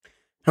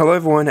Hello,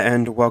 everyone,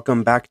 and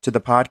welcome back to the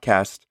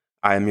podcast.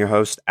 I am your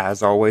host,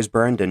 as always,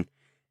 Brandon.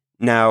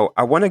 Now,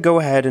 I want to go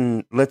ahead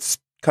and let's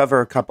cover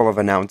a couple of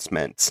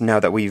announcements now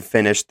that we've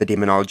finished the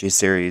Demonology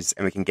series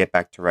and we can get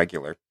back to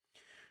regular.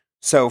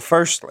 So,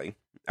 firstly,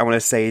 I want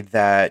to say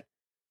that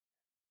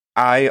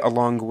I,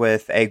 along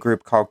with a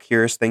group called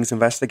Curious Things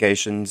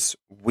Investigations,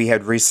 we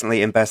had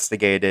recently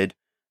investigated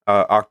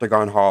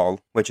Octagon Hall,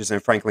 which is in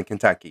Franklin,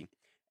 Kentucky.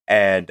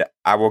 And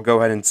I will go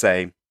ahead and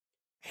say,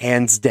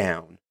 hands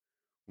down,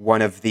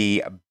 one of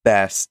the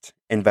best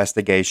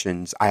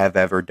investigations I have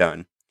ever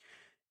done.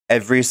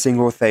 Every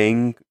single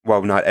thing,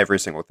 well, not every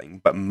single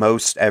thing, but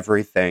most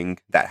everything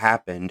that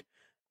happened,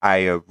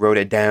 I wrote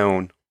it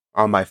down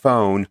on my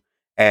phone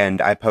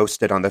and I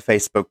posted on the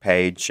Facebook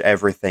page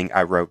everything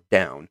I wrote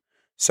down.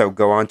 So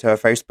go onto our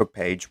Facebook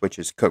page, which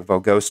is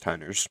Cookville Ghost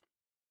Hunters.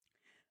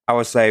 I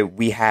would say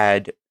we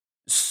had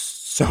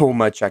so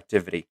much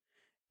activity,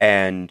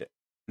 and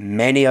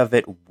many of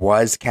it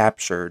was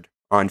captured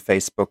on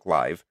Facebook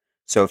Live.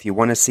 So if you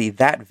want to see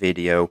that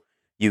video,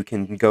 you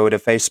can go to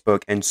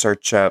Facebook and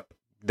search up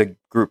the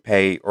group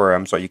page,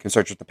 you can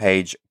search up the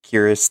page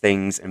Curious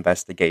Things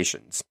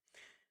Investigations.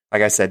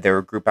 Like I said, they're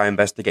a group I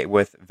investigate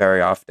with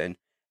very often,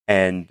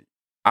 and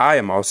I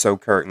am also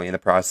currently in the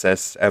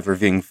process of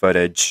reviewing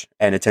footage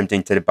and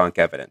attempting to debunk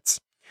evidence.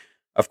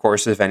 Of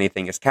course, if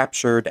anything is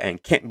captured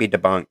and can't be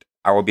debunked,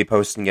 I will be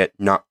posting it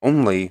not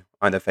only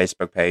on the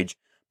Facebook page,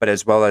 but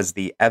as well as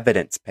the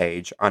evidence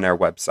page on our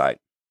website.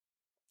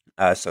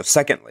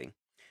 Secondly,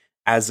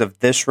 as of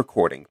this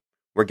recording,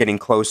 we're getting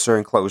closer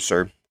and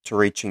closer to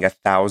reaching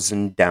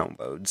 1,000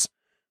 downloads.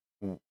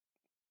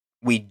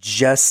 We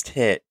just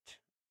hit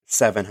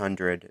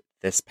 700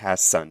 this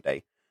past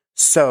Sunday.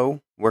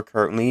 So, we're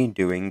currently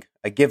doing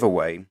a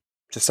giveaway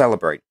to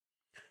celebrate.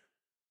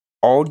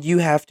 All you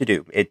have to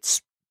do,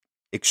 it's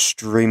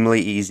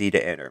extremely easy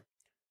to enter.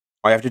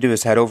 All you have to do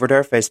is head over to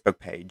our Facebook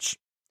page,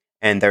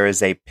 and there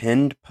is a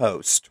pinned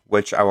post,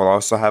 which I will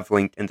also have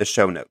linked in the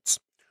show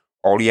notes.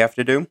 All you have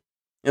to do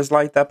is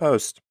like that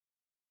post.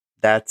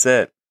 That's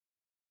it.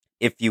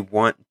 If you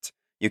want,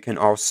 you can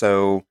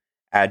also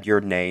add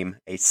your name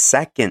a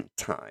second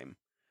time.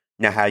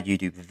 Now, how you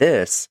do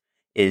this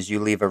is you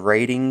leave a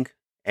rating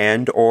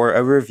and or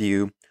a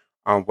review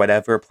on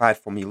whatever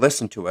platform you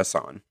listen to us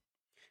on.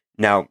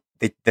 Now,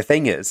 the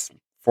thing is,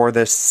 for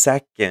the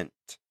second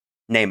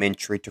name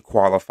entry to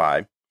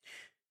qualify,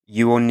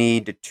 you will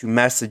need to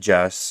message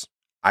us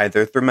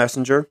either through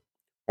Messenger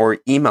or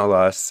email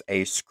us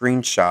a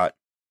screenshot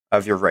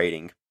of your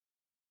rating.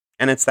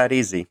 And it's that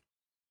easy.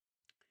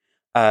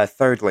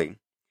 Thirdly,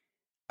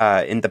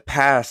 in the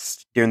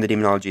past, during the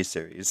Demonology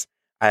series,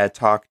 I had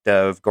talked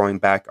of going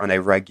back on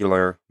a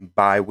regular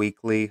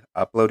bi-weekly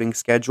uploading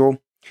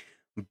schedule,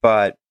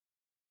 but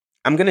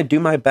I'm going to do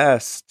my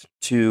best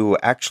to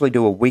actually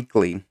do a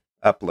weekly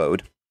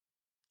upload.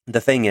 The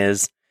thing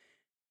is,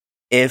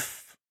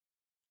 if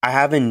I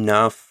have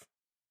enough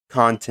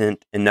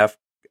content, enough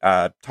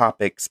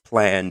topics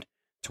planned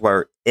to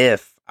where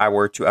if I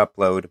were to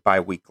upload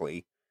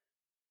bi-weekly,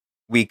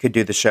 we could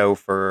do the show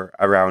for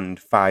around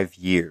 5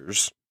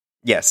 years.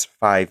 Yes,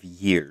 5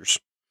 years.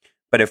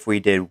 But if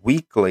we did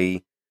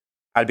weekly,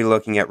 I'd be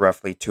looking at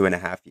roughly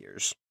 2.5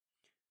 years.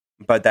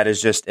 But that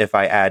is just if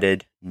I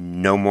added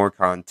no more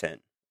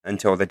content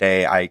until the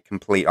day I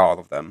complete all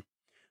of them.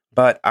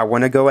 But I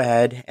want to go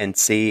ahead and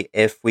see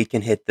if we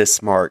can hit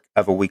this mark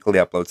of a weekly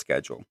upload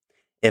schedule.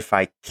 If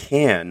I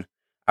can,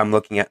 I'm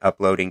looking at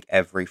uploading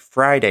every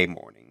Friday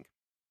morning.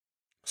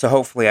 So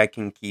hopefully I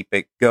can keep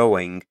it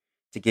going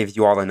to give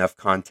you all enough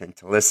content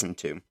to listen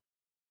to.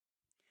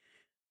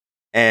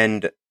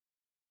 And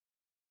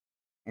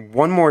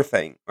one more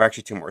thing, or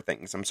actually two more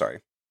things, I'm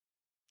sorry.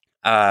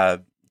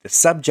 The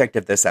subject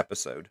of this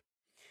episode,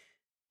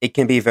 it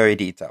can be very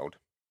detailed.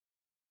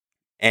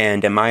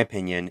 And in my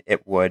opinion,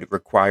 it would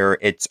require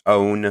its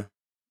own,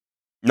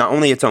 not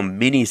only its own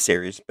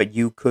mini-series, but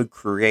you could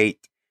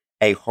create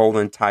a whole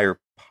entire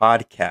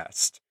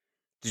podcast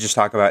to just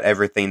talk about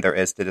everything there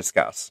is to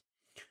discuss.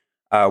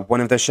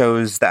 One of the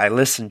shows that I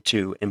listened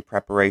to in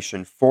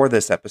preparation for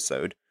this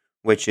episode,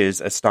 which is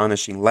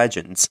Astonishing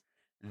Legends,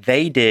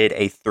 they did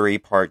a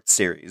 3-part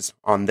series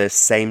on this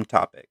same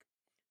topic.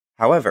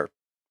 However,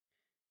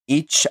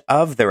 each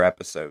of their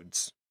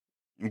episodes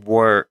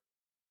were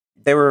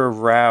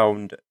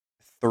around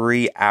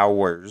 3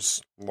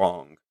 hours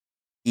long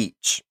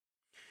each.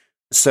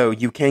 So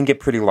you can get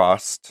pretty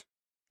lost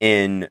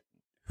in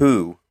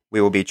who we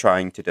will be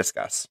trying to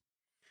discuss.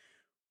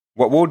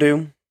 What we'll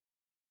do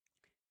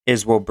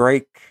is we'll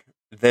break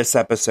this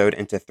episode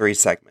into 3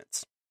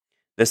 segments.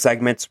 The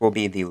segments will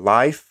be the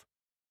life,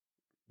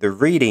 the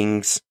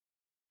readings,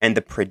 and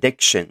the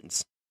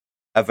predictions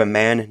of a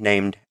man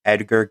named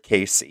Edgar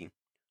Cayce,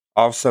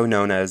 also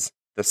known as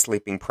the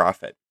Sleeping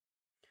Prophet.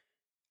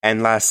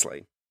 And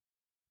lastly,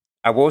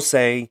 I will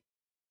say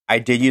I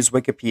did use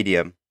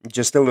Wikipedia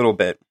just a little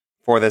bit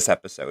for this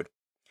episode.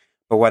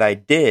 But what I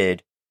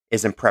did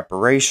is in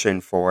preparation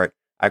for it,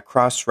 I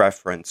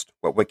cross-referenced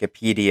what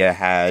Wikipedia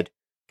had,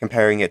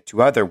 comparing it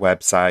to other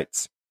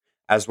websites,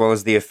 as well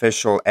as the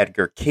official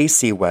Edgar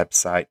Cayce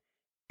website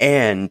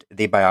and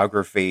the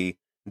biography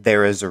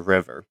There Is a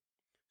River.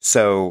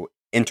 So,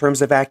 in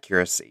terms of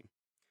accuracy,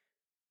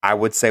 I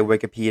would say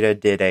Wikipedia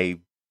did a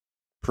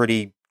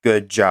pretty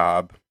good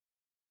job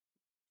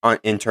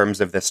in terms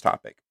of this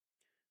topic.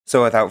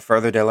 So, without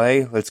further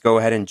delay, let's go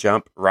ahead and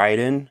jump right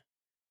in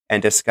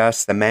and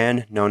discuss the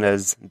man known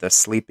as the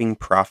Sleeping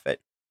Prophet.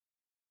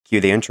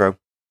 Cue the intro.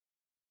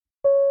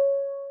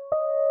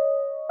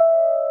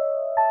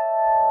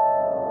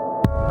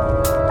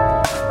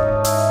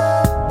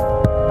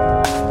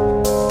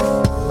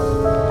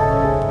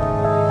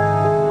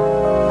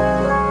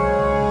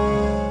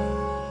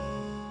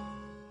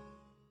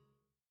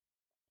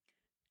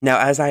 Now,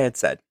 as I had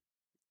said,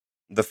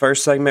 the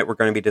first segment we're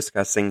going to be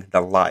discussing the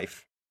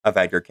life of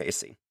Edgar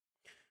Cayce.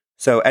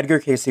 So, Edgar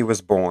Cayce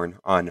was born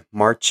on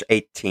March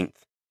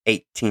 18th,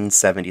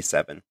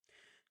 1877,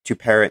 to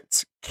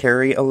parents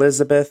Carrie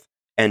Elizabeth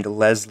and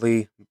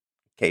Leslie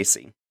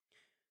Cayce.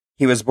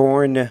 He was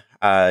born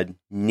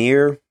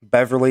near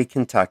Beverly,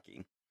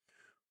 Kentucky,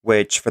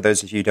 which, for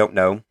those of you who don't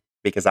know,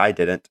 because I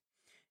didn't,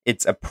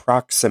 it's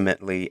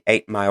approximately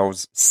 8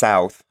 miles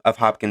south of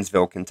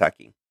Hopkinsville,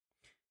 Kentucky.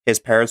 His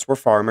parents were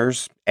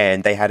farmers,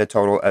 and they had a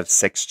total of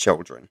 6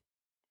 children.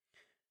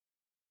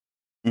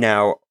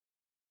 Now,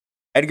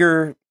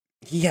 Edgar,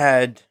 he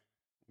had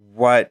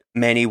what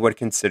many would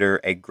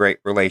consider a great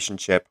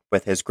relationship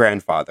with his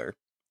grandfather,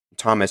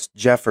 Thomas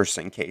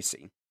Jefferson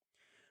Cayce.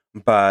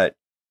 But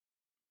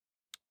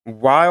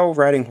while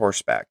riding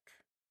horseback,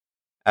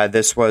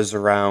 this was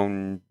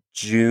around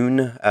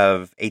June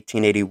of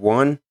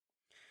 1881,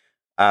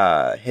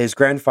 his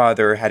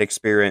grandfather had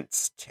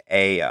experienced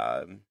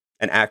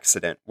an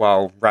accident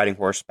while riding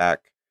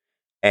horseback,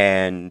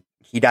 and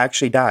he'd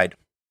actually died.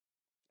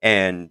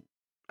 And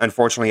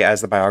unfortunately,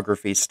 as the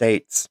biography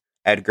states,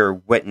 Edgar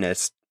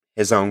witnessed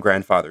his own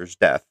grandfather's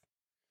death.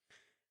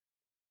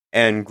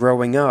 And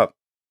growing up,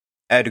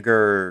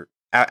 Edgar,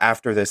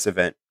 after this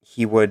event,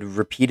 he would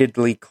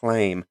repeatedly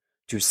claim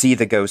to see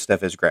the ghost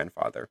of his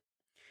grandfather.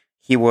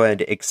 He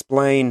would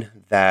explain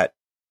that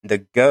the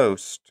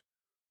ghost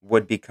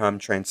would become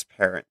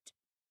transparent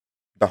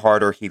the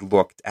harder he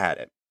looked at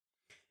it.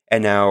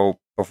 And now,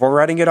 before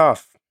writing it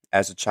off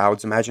as a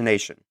child's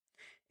imagination,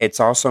 it's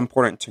also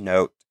important to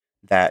note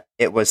that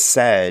it was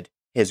said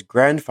his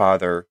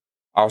grandfather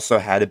also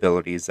had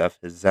abilities of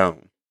his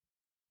own.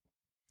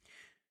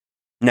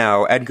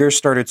 Now, Edgar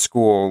started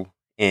school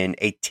in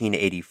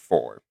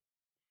 1884.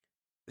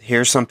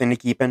 Here's something to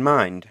keep in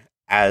mind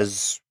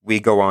as we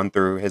go on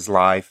through his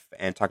life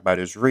and talk about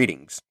his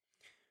readings.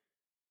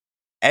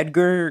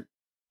 Edgar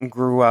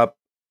grew up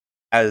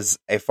as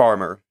a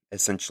farmer,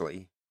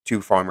 essentially,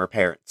 to farmer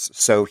parents,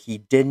 so he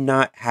did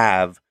not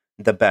have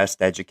the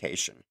best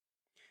education.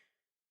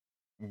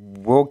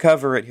 We'll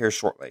cover it here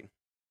shortly,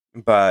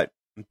 but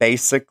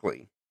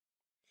basically,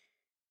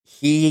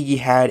 he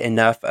had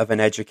enough of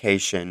an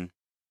education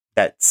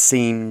that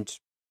seemed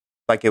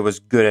like it was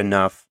good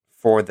enough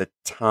for the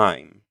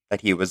time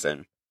that he was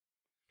in.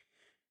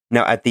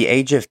 Now, at the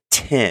age of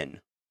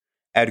 10,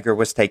 Edgar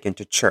was taken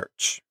to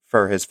church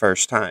for his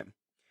first time,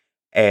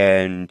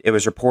 and it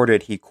was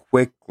reported he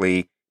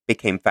quickly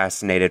became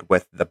fascinated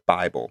with the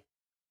Bible.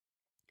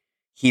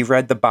 He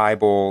read the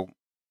Bible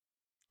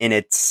in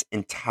its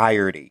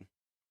entirety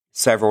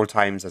several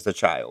times as a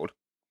child.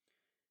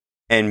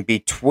 And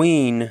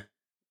between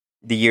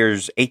the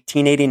years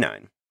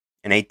 1889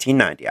 and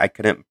 1890, I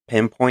couldn't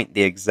pinpoint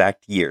the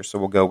exact year, so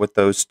we'll go with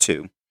those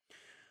two.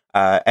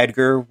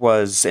 Edgar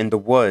was in the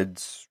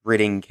woods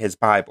reading his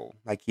Bible.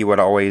 Like, he would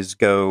always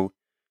go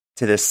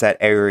to this set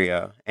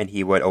area and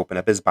he would open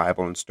up his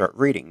Bible and start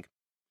reading.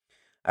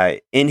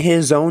 In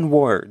his own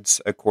words,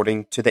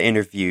 according to the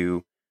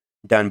interview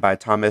done by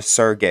Thomas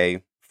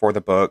Sergey for the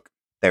book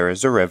There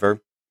Is a River,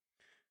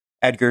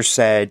 Edgar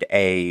said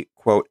a,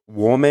 quote,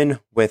 woman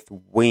with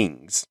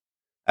wings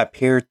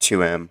appeared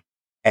to him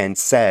and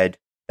said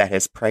that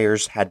his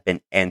prayers had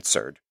been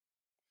answered.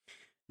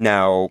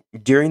 Now,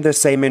 during the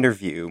same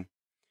interview,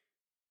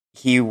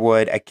 he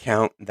would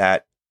account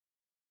that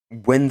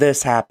when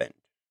this happened,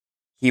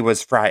 he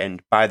was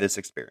frightened by this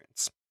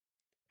experience.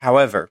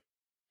 However,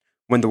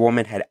 when the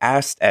woman had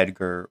asked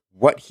Edgar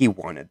what he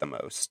wanted the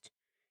most,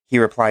 he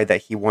replied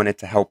that he wanted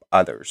to help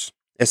others,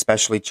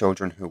 especially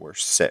children who were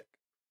sick.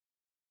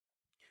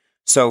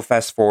 So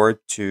fast forward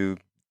to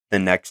the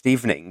next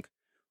evening,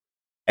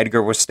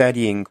 Edgar was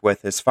studying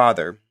with his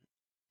father,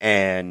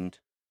 and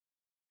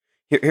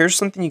here's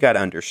something you got to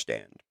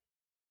understand.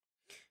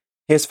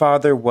 His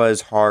father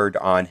was hard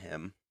on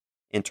him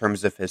in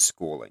terms of his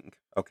schooling,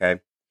 okay?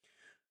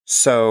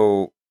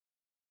 So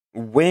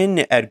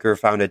when Edgar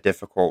found it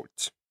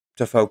difficult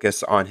to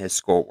focus on his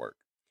schoolwork,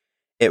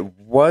 it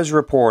was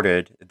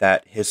reported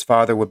that his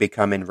father would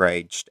become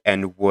enraged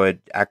and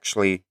would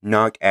actually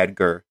knock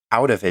Edgar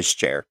out of his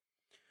chair.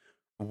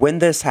 When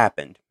this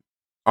happened,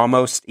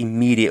 almost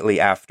immediately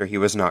after he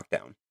was knocked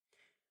down,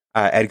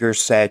 Edgar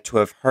said to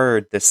have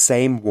heard the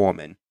same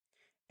woman,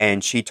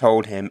 and she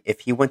told him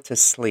if he went to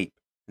sleep,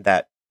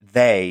 that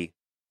they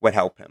would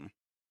help him.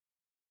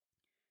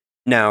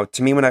 Now,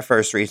 to me, when I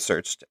first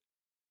researched,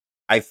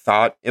 I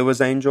thought it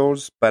was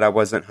angels, but I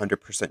wasn't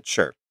 100%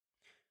 sure.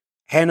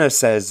 Hannah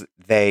says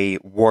they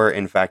were,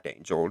 in fact,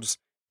 angels,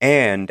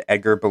 and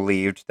Edgar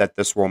believed that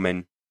this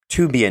woman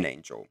to be an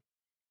angel.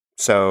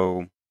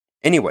 So,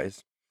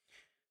 anyways,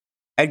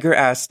 Edgar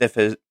asked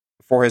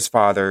for his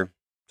father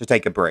to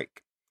take a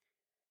break.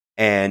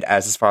 And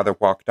as his father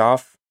walked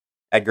off,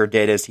 Edgar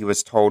did as he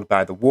was told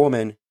by the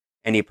woman,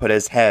 and he put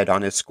his head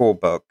on his school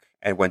book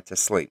and went to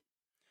sleep.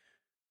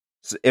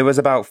 So it was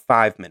about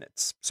 5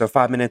 minutes. So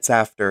 5 minutes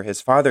after,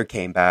 his father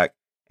came back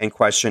and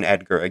questioned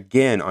Edgar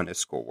again on his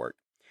schoolwork.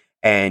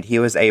 And he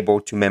was able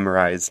to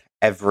memorize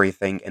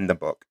everything in the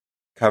book,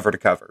 cover to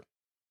cover.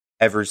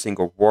 Every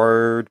single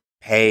word,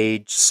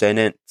 page,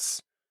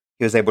 sentence.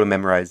 He was able to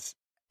memorize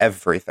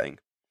everything.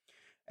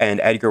 And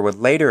Edgar would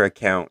later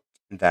account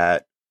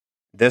that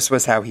this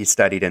was how he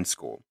studied in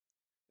school,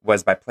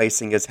 was by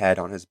placing his head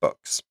on his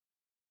books.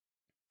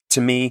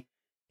 To me,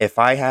 if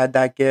I had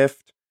that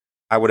gift,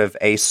 I would have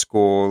aced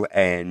school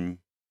and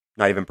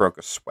not even broke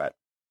a sweat.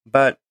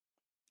 But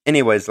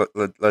anyways,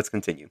 let's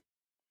continue.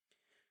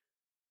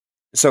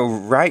 So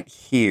right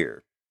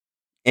here,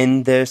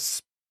 in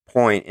this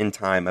point in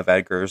time of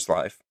Edgar's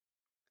life,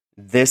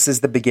 this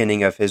is the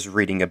beginning of his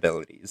reading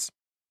abilities.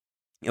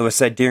 It was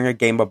said during a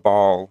game of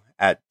ball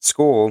at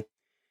school,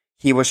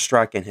 he was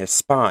struck in his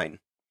spine,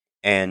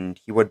 and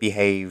he would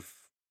behave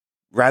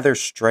rather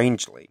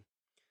strangely.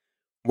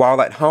 While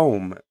at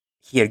home,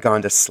 he had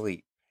gone to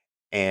sleep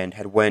and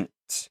had went.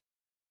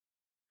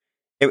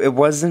 It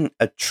wasn't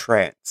a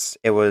trance.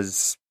 It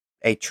was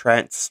a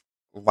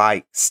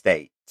trance-like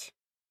state,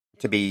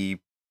 to be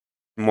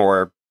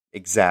more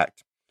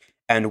exact.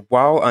 And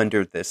while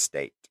under this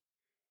state,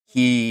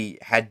 he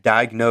had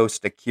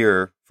diagnosed a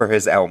cure for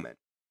his ailment.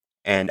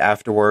 And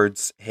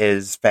afterwards,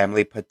 his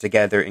family put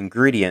together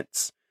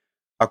ingredients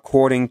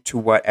according to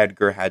what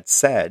Edgar had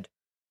said.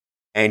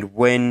 And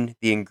when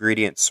the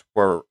ingredients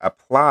were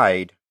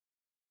applied,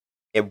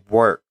 it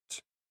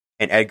worked,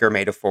 and Edgar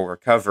made a full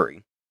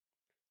recovery.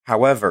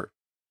 However,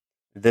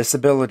 this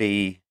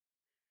ability,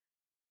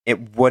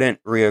 it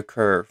wouldn't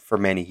reoccur for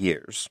many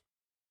years.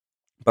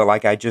 But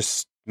like I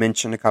just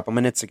mentioned a couple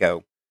minutes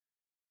ago,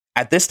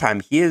 at this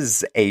time, he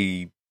is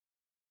a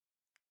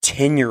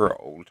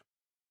 10-year-old,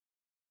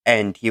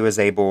 and he was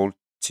able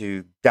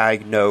to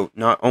diagnose,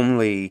 not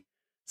only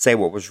say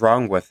what was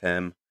wrong with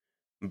him,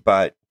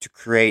 but to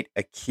create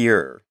a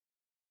cure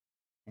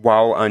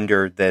while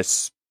under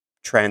this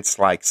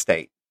trance-like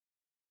state.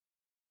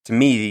 To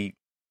me,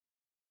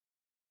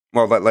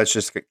 well, let's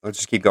just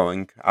keep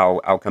going.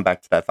 I'll come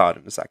back to that thought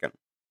in a second.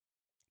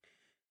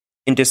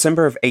 In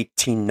December of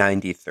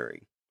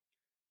 1893,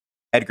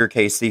 Edgar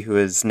Cayce, who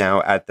is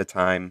now at the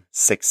time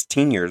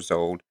 16 years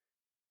old,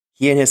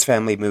 he and his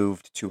family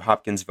moved to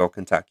Hopkinsville,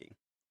 Kentucky.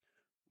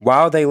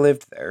 While they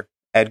lived there,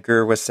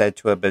 Edgar was said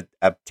to have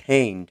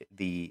obtained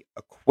the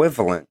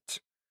equivalent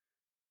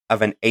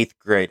of an 8th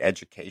grade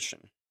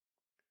education.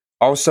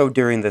 Also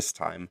during this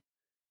time,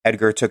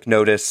 Edgar took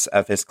notice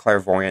of his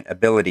clairvoyant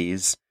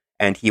abilities,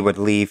 and he would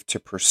leave to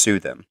pursue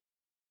them.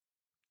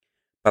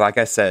 But like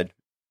I said,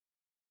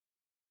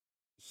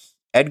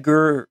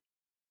 Edgar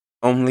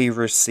only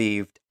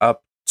received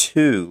up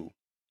to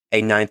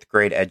a 9th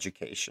grade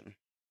education.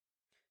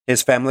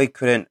 His family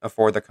couldn't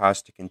afford the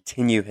cost to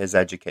continue his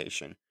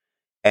education.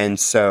 And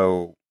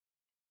so,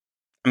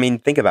 I mean,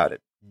 think about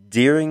it.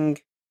 During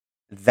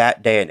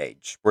that day and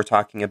age, we're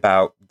talking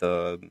about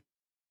the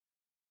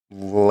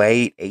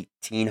late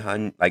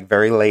 1800s, like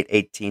very late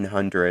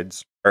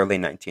 1800s, early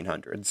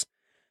 1900s.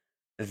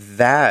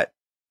 That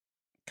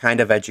kind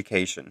of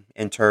education,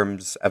 in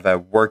terms of a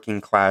working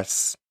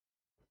class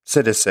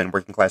citizen,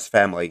 working class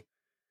family,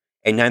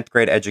 a 9th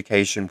grade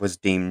education was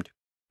deemed,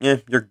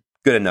 you're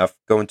good enough,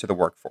 go into the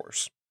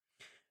workforce.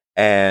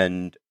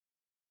 And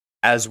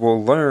as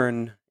we'll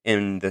learn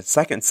in the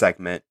second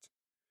segment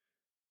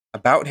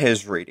about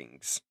his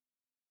readings,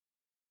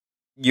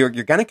 you're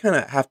going to kind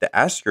of have to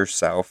ask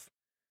yourself,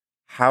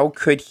 how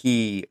could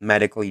he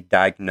medically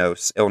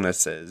diagnose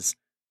illnesses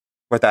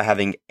without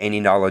having any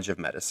knowledge of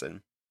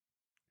medicine?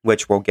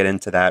 Which we'll get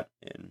into that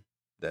in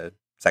the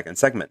second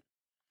segment.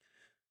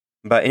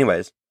 But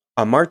anyways,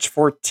 on March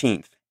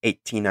 14th,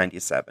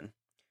 1897,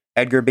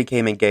 Edgar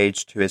became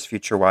engaged to his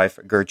future wife,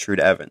 Gertrude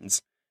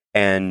Evans.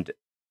 And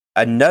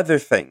another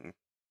thing,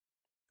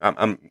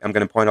 I'm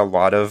going to point a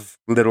lot of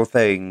little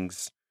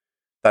things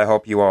that I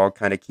hope you all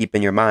kind of keep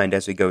in your mind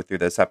as we go through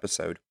this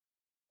episode.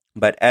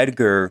 But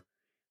Edgar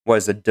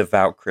was a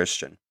devout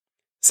Christian.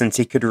 Since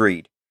he could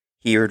read,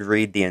 he would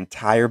read the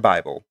entire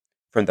Bible,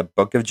 from the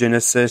book of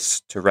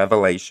Genesis to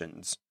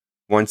Revelations,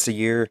 once a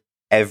year,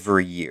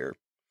 every year.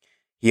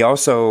 He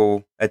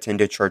also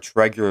attended church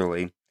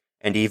regularly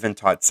and even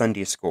taught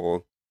Sunday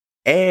school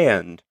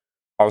and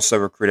also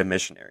recruited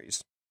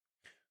missionaries.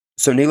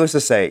 So needless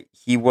to say,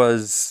 he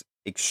was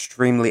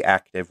extremely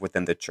active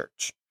within the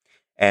church.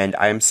 And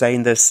I am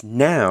saying this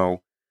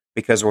now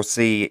because we'll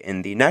see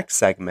in the next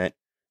segment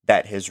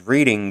that his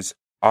readings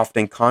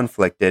often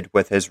conflicted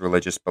with his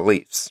religious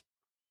beliefs.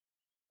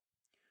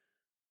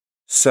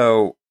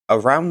 So,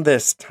 around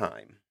this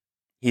time,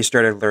 he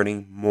started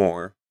learning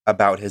more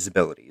about his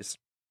abilities.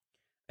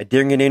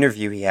 During an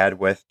interview he had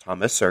with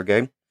Thomas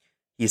Sergey,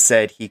 he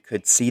said he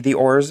could see the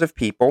auras of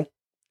people,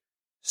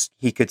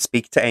 he could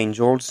speak to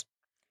angels,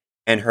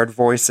 and heard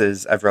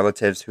voices of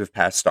relatives who have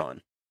passed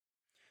on.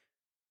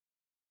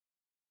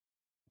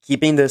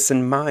 Keeping this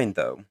in mind,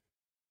 though,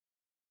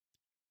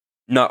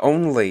 not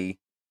only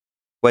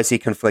was he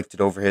conflicted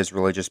over his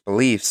religious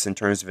beliefs in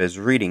terms of his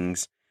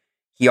readings,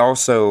 he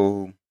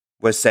also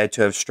was said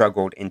to have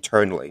struggled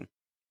internally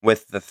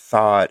with the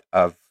thought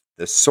of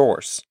the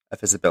source of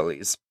his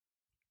abilities.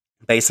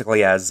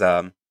 Basically, as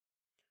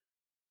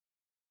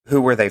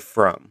who were they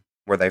from?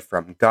 Were they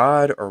from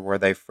God or were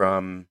they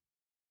from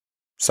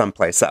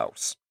someplace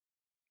else?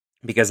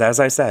 Because, as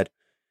I said,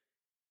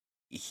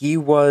 he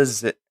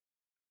was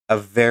a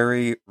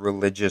very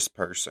religious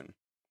person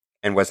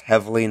and was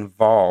heavily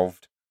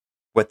involved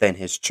within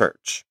his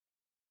church.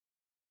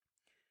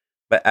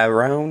 But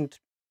around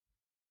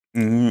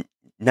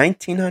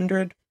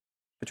 1900,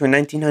 between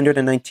 1900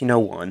 and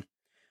 1901,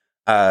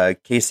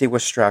 Casey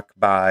was struck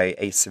by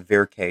a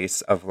severe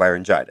case of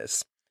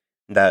laryngitis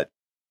that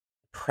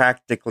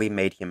practically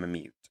made him a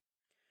mute.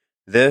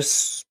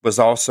 This was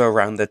also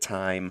around the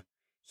time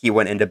he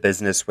went into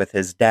business with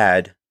his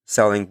dad,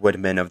 selling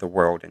Woodman of the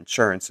World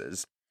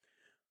insurances.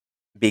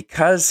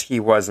 Because he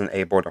wasn't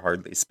able to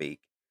hardly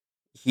speak,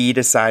 he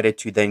decided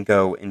to then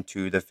go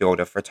into the field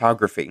of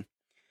photography,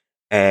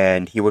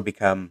 and he would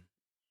become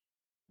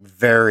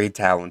very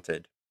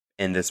talented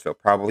in this field,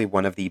 probably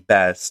one of the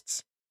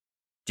best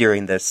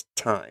during this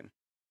time.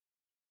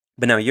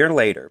 But now, a year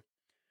later,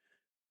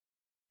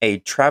 a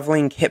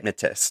traveling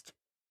hypnotist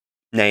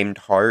named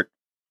Hart,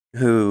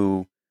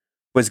 who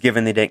was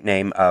given the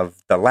nickname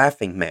of the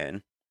Laughing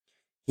Man,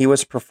 he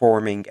was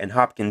performing in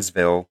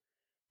Hopkinsville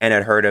and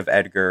had heard of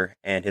Edgar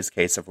and his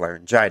case of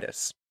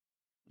laryngitis.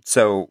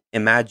 So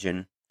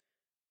imagine,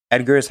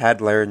 Edgar has had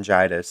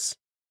laryngitis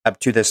up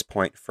to this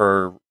point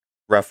for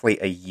roughly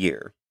a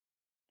year.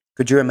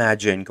 Could you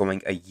imagine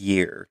going a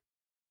year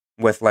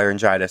with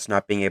laryngitis,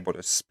 not being able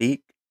to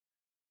speak?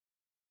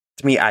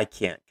 To me, I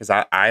can't, because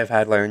I have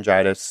had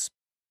laryngitis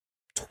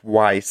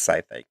twice, I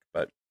think.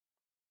 But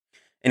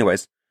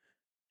anyways,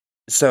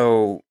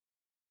 so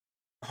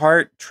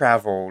Hart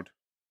traveled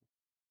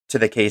to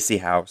the Casey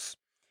house,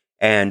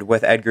 and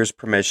with Edgar's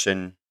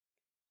permission,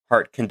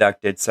 Hart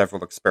conducted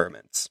several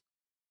experiments.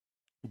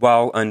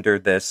 While under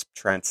this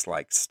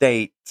trance-like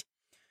state,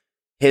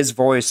 his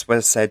voice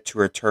was said to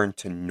return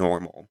to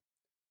normal.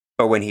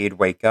 But when he'd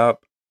wake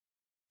up,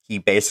 he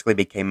basically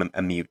became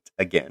a mute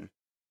again.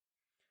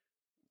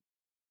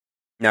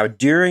 Now,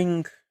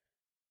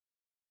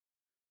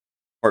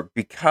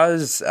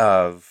 because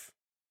of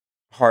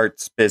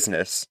Hart's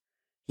business,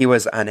 he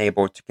was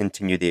unable to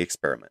continue the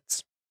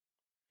experiments.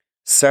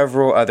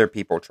 Several other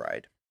people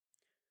tried.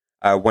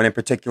 One in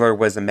particular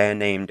was a man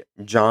named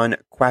John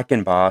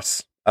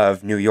Quackenboss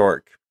of New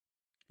York,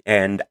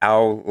 and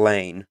Al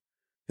Lane,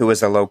 who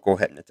was a local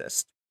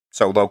hypnotist,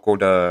 so local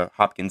to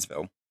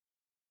Hopkinsville.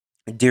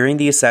 During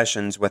these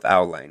sessions with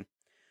Al Lane,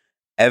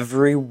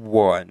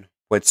 everyone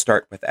would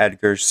start with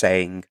Edgar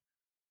saying,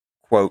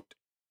 quote,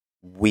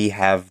 "We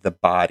have the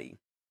body."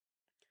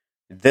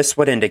 This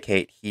would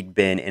indicate he'd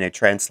been in a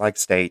trance-like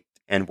state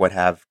and would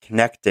have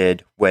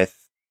connected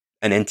with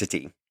an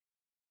entity.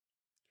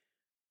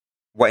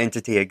 What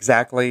entity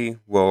exactly,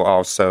 we'll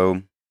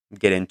also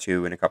get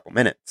into in a couple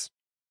minutes.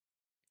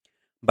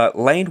 But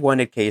Lane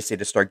wanted Casey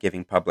to start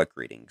giving public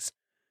readings.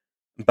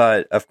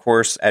 But, of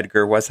course,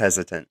 Edgar was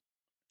hesitant,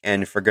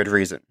 and for good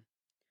reason.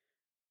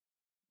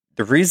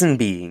 The reason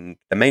being,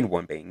 the main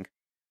one being,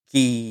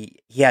 he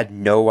had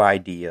no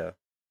idea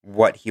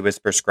what he was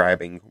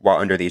prescribing while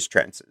under these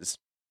trances.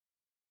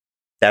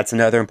 That's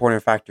another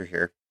important factor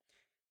here.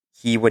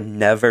 He would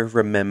never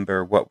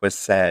remember what was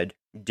said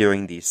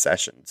during these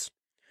sessions.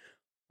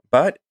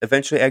 But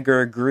eventually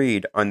Edgar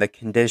agreed on the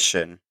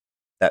condition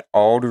that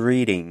all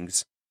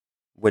readings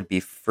would be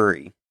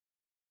free.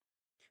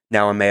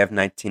 Now, in May of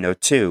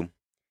 1902,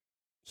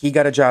 he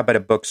got a job at a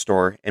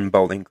bookstore in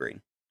Bowling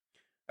Green.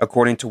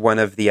 According to one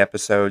of the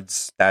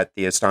episodes that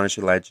the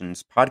Astonishing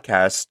Legends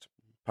podcast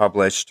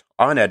published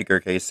on Edgar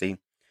Casey,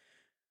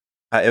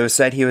 it was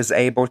said he was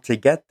able to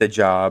get the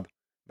job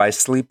by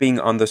sleeping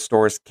on the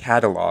store's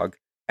catalog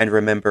and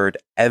remembered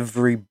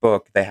every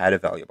book they had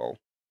available.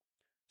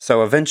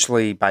 So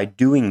eventually, by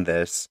doing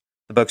this,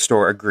 the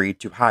bookstore agreed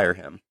to hire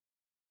him.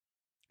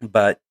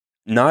 But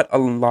not a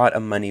lot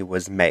of money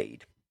was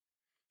made.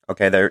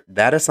 Okay,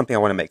 that is something I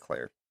want to make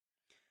clear.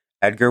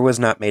 Edgar was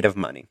not made of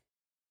money.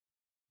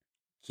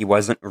 He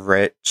wasn't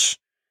rich,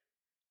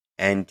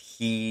 and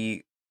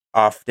he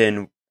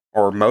often,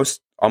 or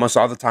almost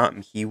all the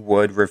time, he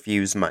would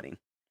refuse money.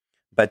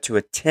 But to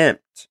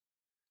attempt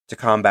to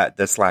combat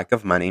this lack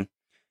of money,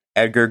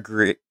 Edgar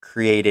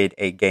created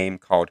a game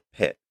called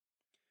Pit.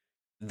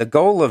 The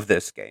goal of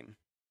this game,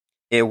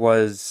 it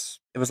was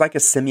like a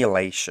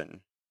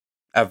simulation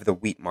of the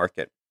wheat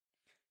market.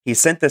 He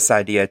sent this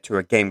idea to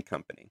a game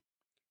company,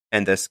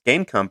 and this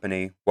game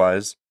company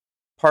was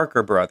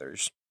Parker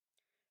Brothers,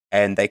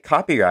 and they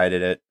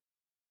copyrighted it,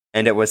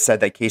 and it was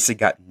said that Casey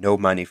got no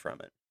money from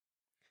it.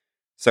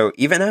 So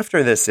even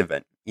after this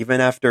event,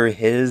 even after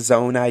his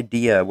own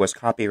idea was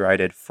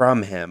copyrighted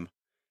from him,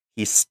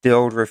 he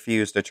still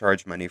refused to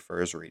charge money for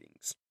his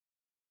readings.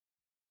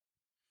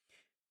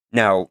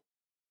 Now,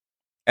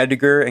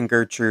 Edgar and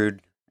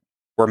Gertrude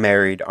were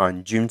married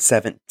on June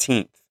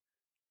 17th,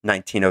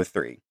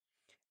 1903,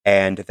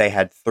 and they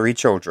had 3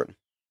 children.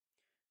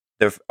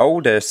 The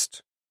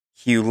oldest,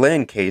 Hugh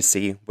Lynn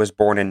Casey, was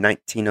born in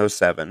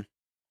 1907.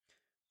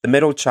 The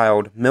middle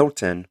child,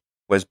 Milton,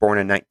 was born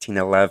in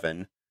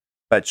 1911,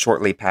 but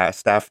shortly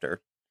passed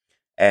after.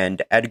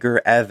 And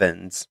Edgar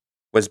Evans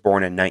was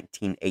born in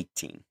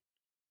 1918.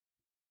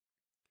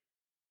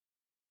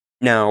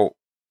 Now,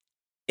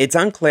 it's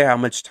unclear how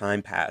much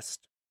time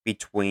passed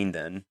between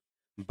then,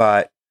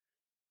 but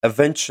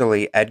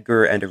eventually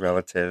Edgar and a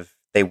relative,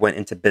 they went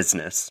into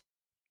business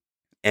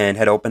and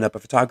had opened up a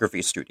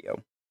photography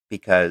studio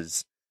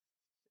because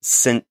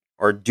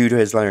due to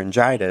his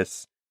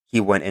laryngitis, he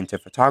went into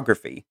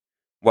photography.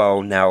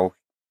 Well, now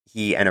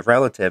he and a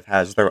relative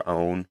has their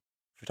own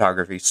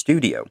photography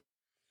studio.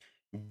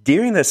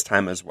 During this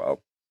time as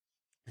well,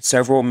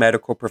 several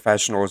medical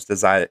professionals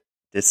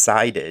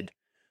decided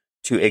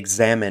to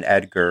examine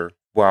Edgar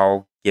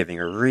while giving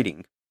a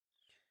reading.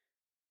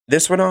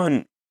 This went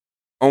on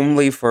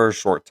only for a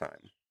short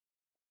time.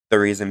 The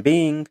reason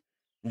being,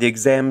 the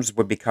exams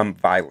would become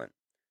violent,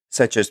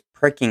 such as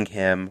pricking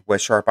him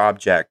with sharp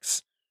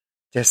objects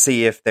to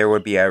see if there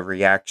would be a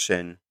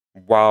reaction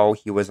while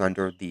he was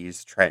under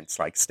these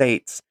trance-like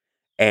states,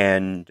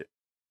 and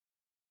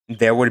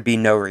there would be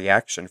no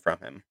reaction from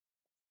him.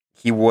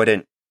 He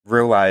wouldn't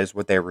realize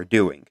what they were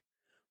doing.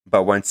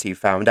 But once he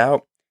found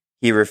out,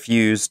 he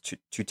refused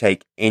to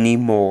take any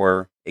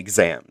more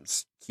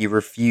exams. He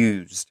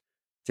refused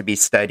to be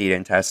studied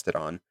and tested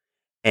on.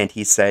 And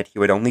he said he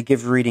would only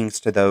give readings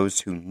to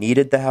those who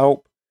needed the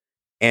help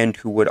and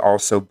who would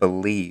also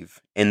believe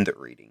in the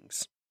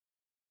readings.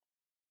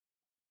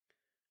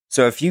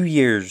 So a few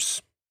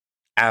years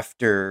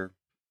after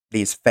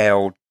these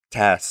failed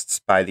tests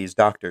by these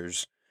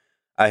doctors,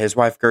 his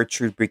wife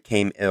Gertrude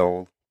became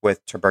ill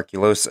with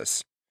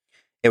tuberculosis.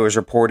 It was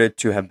reported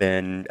to have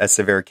been a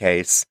severe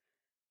case,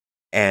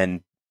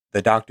 and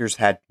the doctors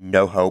had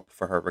no hope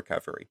for her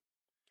recovery.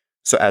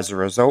 So as a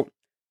result,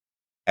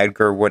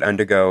 Edgar would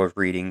undergo a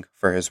reading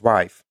for his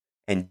wife,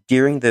 and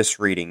during this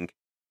reading,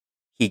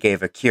 he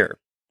gave a cure.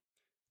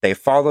 They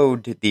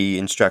followed the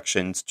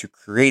instructions to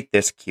create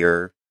this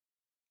cure,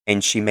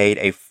 and she made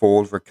a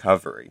full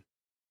recovery.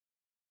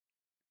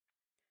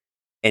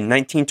 In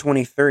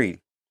 1923,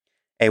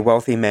 a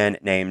wealthy man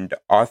named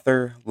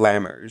Arthur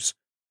Lammers,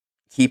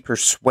 he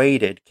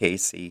persuaded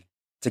Casey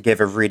to give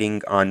a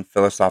reading on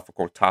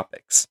philosophical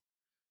topics.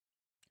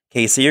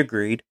 Casey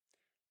agreed,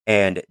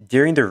 and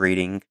during the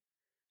reading,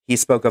 he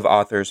spoke of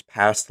Arthur's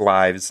past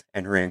lives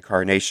and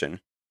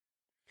reincarnation.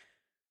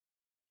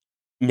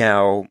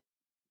 Now,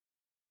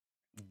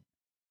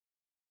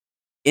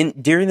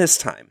 during this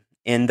time,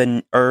 in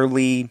the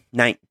early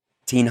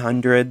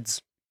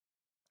 1900s,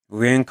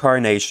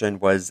 reincarnation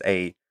was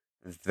a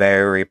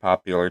very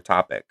popular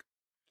topic.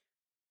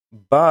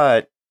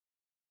 But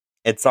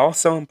it's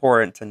also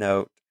important to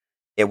note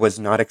it was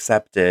not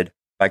accepted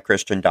by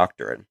Christian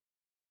doctrine.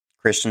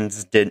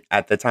 Christians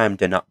at the time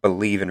did not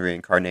believe in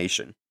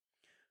reincarnation.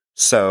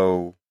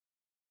 So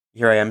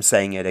here I am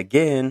saying it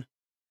again.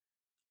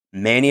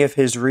 Many of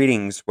his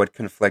readings would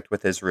conflict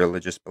with his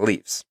religious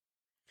beliefs.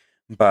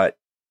 But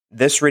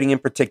this reading in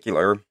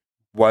particular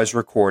was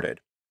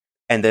recorded,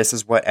 and this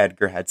is what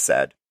Edgar had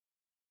said.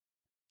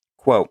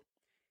 Quote,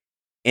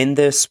 "In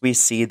this we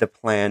see the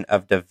plan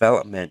of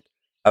development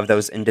of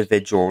those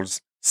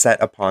individuals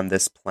set upon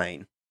this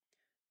plane,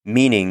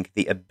 meaning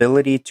the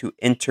ability to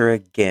enter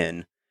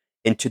again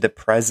into the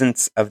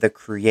presence of the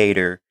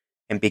Creator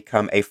and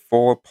become a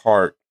full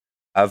part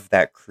of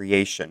that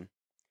creation.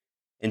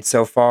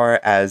 Insofar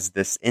as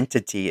this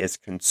entity is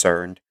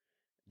concerned,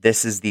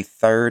 this is the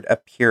third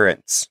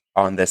appearance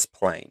on this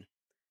plane,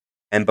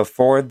 and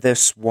before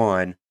this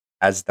one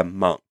as the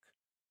monk.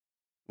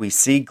 We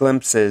see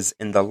glimpses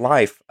in the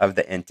life of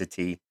the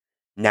entity,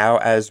 now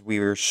as we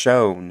were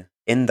shown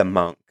in the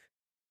monk,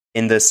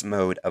 in this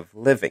mode of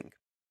living.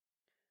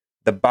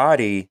 The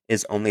body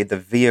is only the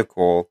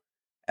vehicle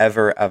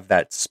ever of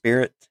that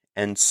spirit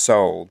and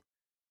soul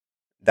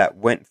that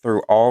went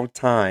through all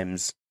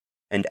times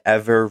and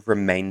ever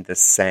remained the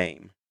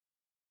same."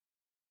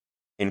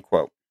 End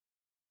quote.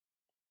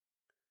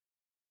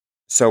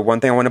 So one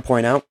thing I want to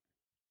point out,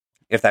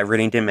 if that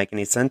reading didn't make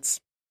any sense,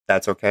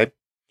 that's okay.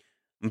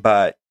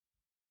 But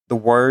the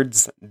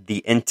words,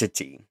 the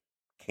entity,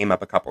 came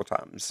up a couple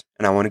times.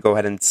 And I want to go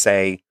ahead and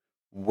say,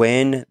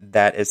 when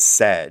that is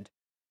said,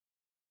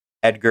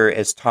 Edgar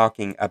is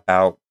talking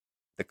about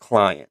the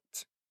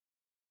client.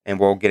 And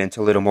we'll get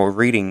into a little more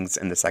readings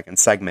in the second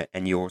segment,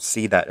 and you will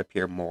see that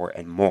appear more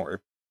and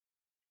more.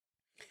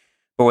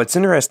 But what's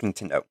interesting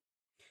to note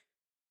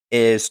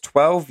is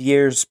 12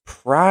 years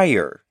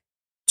prior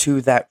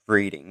to that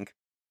reading,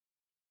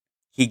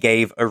 he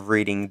gave a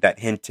reading that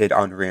hinted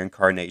on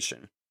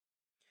reincarnation.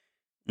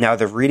 Now,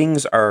 the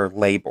readings are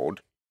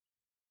labeled,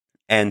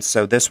 and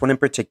so this one in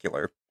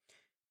particular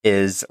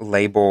is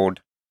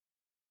labeled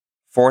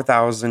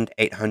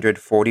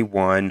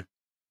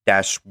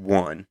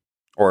 4841-1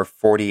 or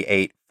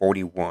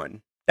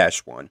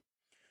 4841-1,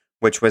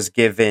 which was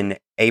given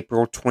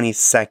April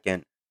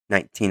 22nd,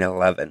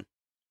 1911.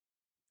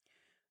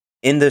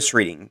 In this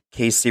reading,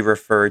 Casey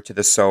referred to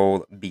the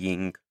soul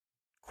being,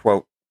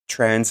 quote,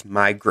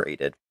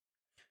 transmigrated.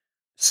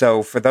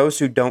 So, for those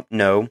who don't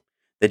know,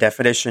 the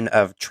definition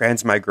of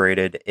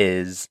transmigrated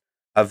is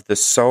of the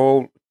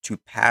soul to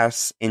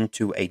pass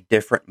into a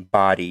different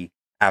body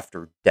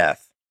after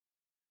death.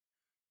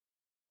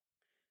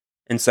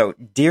 And so,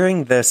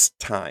 during this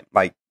time,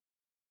 like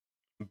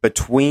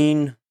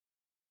between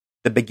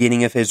the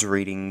beginning of his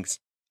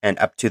readings and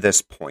up to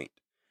this point,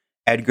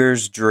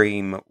 Edgar's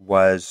dream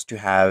was to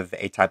have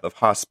a type of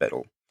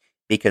hospital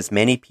because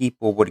many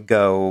people would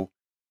go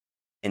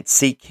and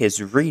seek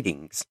his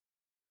readings,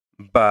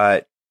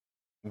 but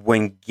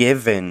when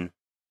given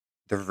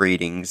the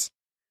readings,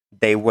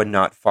 they would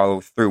not follow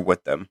through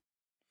with them.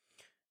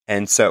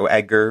 And so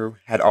Edgar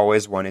had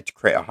always wanted to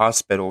create a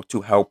hospital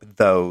to help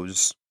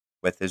those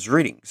with his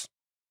readings.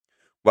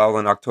 Well,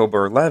 on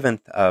October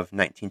 11th of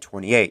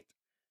 1928,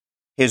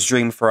 his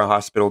dream for a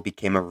hospital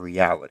became a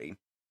reality.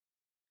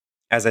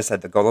 As I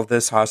said, the goal of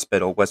this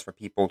hospital was for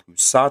people who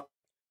sought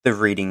the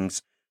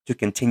readings to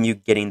continue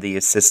getting the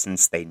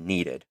assistance they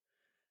needed.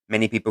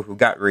 Many people who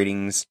got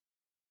readings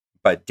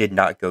but did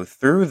not go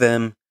through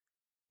them,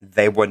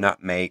 they would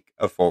not make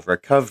a full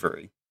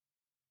recovery.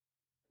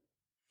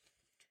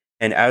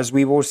 And as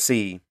we will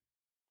see,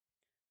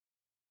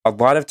 a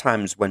lot of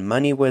times when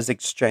money was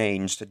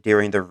exchanged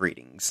during the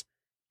readings,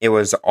 it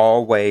was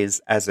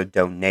always as a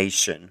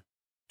donation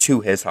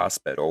to his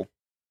hospital.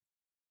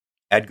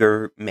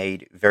 Edgar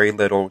made very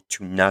little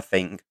to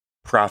nothing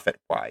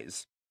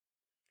profit-wise.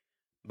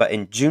 But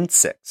in June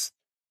 6th,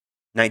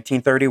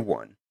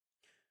 1931,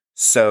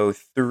 so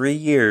 3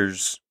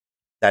 years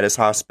that his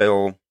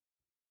hospital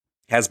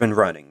has been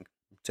running,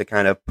 to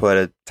kind of put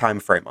a time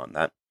frame on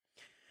that,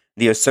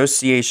 the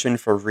Association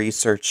for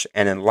Research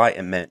and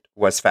Enlightenment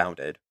was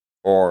founded,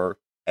 or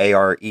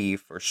ARE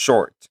for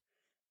short,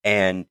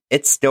 and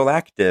it's still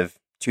active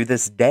to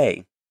this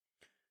day.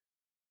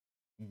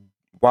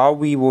 While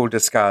we will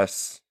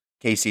discuss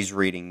Casey's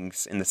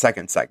readings in the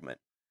second segment,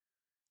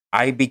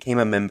 I became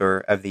a member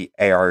of the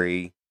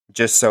ARE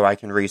just so I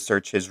can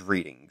research his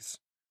readings.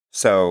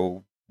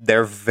 So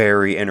they're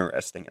very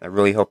interesting, and I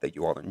really hope that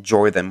you all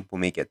enjoy them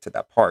when we get to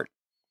that part.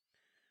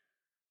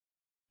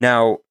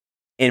 Now,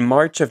 in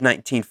March of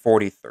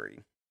 1943,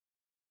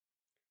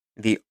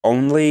 the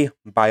only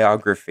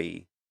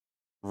biography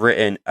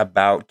written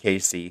about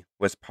Casey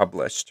was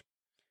published.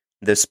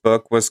 This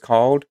book was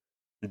called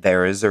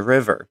There Is a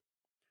River,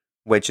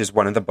 which is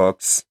one of the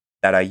books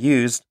that I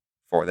used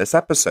for this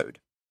episode.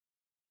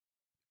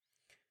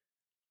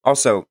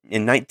 Also,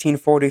 in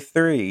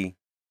 1943,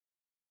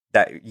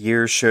 that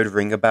year should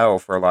ring a bell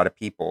for a lot of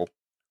people.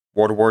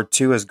 World War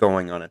II is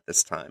going on at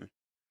this time.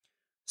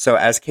 So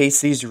as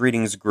Casey's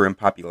readings grew in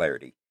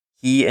popularity,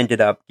 he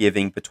ended up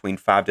giving between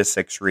 5 to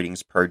 6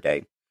 readings per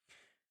day.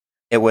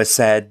 It was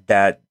said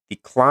that the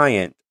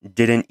client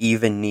didn't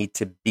even need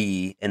to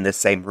be in the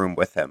same room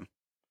with him.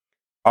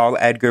 All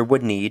Edgar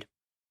would need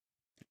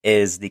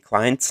is the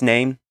client's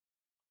name,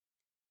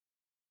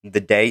 the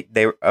date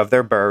of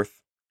their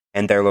birth,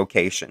 and their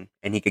location,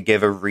 and he could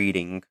give a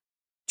reading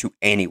to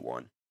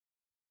anyone.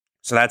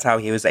 So that's how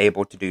he was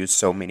able to do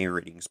so many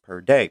readings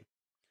per day.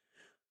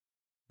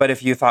 But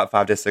if you thought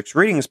 5 to 6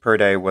 readings per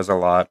day was a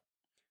lot,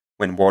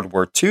 when World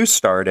War II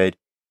started,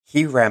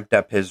 he ramped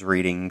up his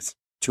readings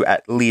to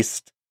at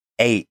least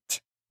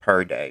 8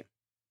 per day.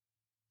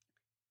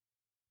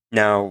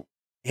 Now,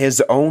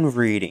 his own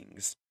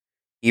readings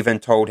even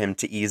told him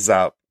to ease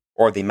up,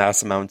 or the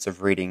mass amounts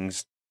of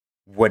readings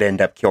would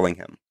end up killing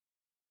him.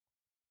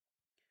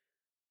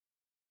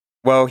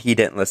 Well, he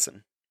didn't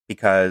listen,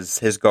 because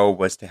his goal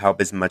was to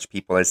help as much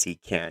people as he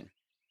can.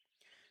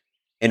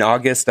 In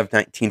August of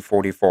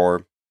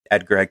 1944,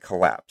 Edgar had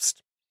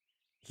collapsed.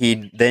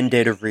 He then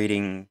did a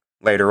reading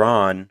later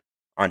on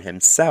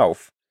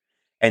himself,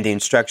 and the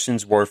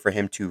instructions were for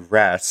him to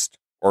rest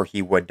or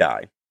he would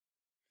die.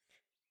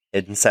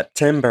 In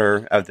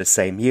September of the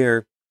same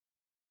year,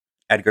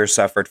 Edgar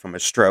suffered from a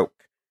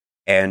stroke,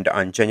 and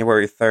on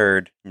January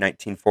 3rd,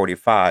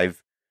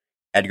 1945,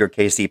 Edgar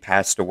Casey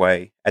passed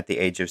away at the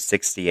age of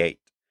 68.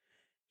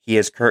 He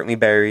is currently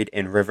buried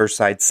in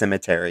Riverside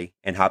Cemetery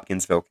in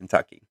Hopkinsville,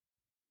 Kentucky.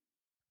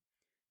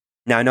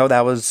 Now, I know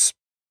that was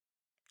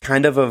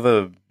kind of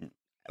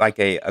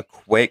a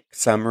quick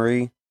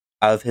summary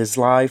of his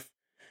life,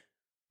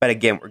 but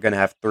again, we're going to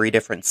have 3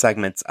 different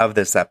segments of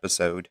this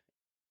episode,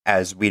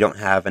 as we don't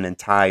have an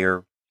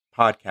entire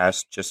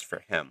podcast just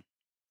for him.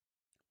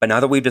 But now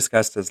that we've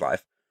discussed his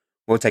life,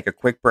 we'll take a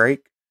quick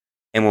break,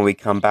 and when we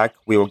come back,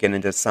 we will get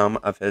into some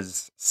of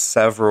his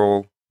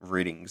several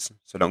readings.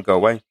 So don't go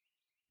away.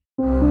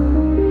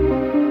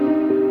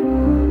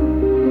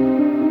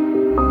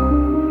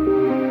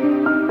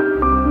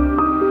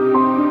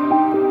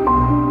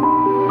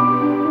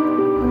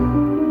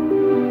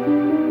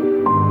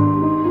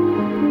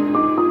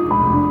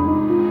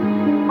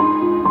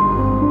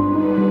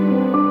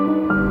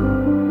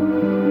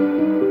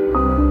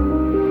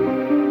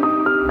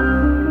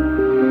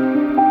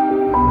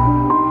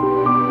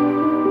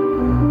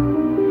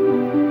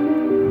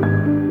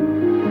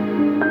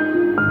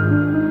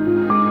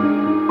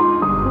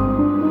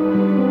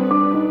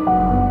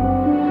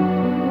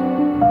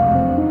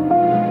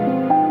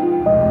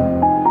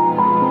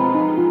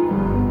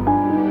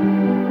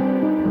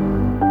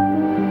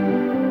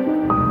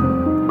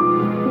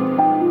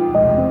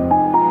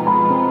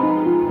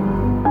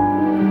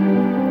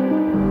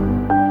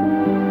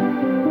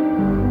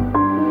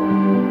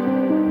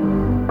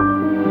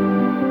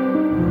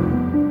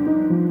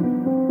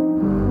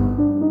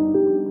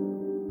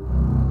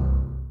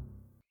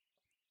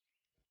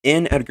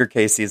 In Edgar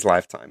Cayce's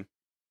lifetime,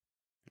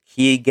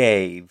 he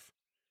gave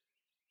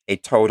a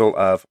total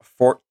of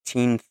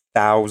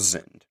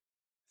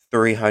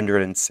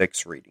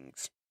 14,306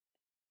 readings.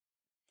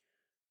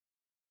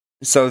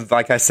 So,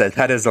 like I said,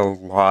 that is a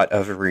lot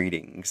of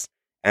readings,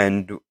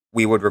 and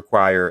we would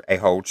require a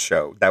whole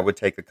show. That would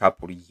take a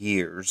couple of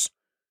years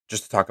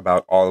just to talk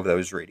about all of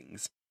those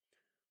readings.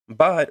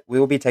 But we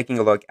will be taking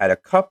a look at a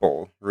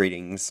couple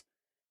readings,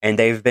 and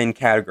they've been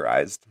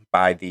categorized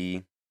by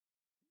the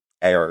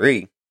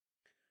ARE.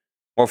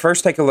 We'll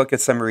first take a look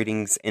at some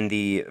readings in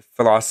the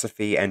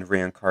philosophy and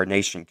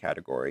reincarnation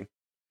category.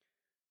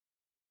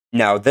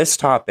 Now, this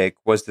topic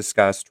was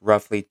discussed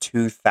roughly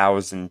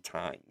 2,000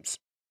 times.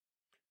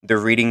 The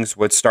readings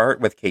would start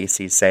with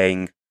Cayce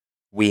saying,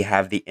 "We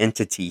have the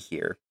entity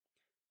here,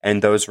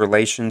 and those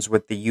relations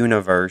with the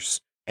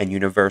universe and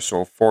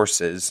universal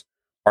forces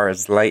are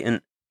as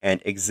latent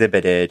and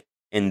exhibited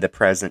in the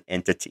present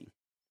entity."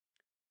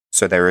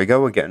 So there we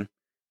go again.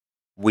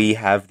 We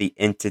have the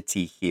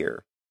entity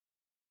here,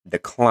 the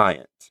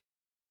client.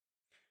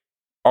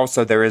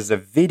 Also, there is a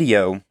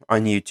video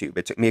on YouTube.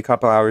 It took me a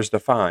couple hours to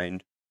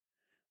find,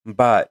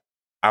 but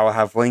I'll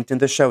have linked in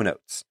the show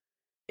notes.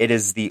 It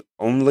is the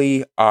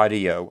only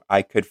audio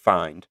I could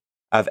find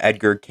of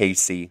Edgar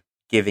Cayce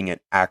giving an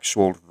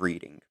actual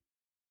reading.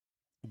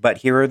 But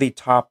here are the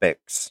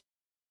topics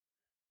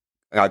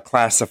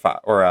classified,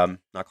 or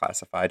not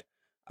classified,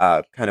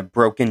 kind of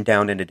broken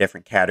down into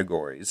different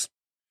categories.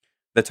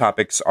 The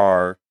topics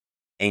are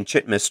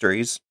ancient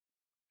mysteries,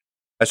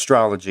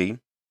 astrology,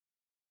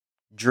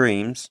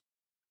 dreams,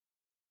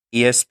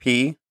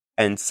 ESP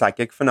and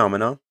psychic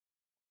phenomena,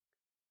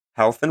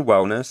 health and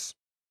wellness,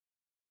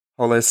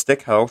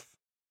 holistic health,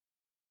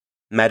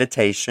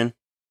 meditation,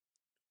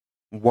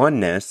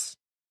 oneness,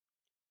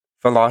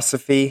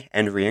 philosophy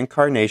and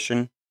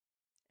reincarnation,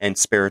 and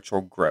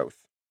spiritual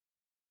growth.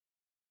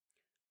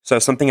 So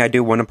something I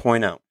do want to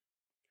point out,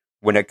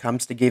 when it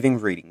comes to giving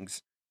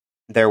readings,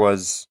 there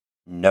was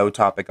no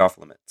topic off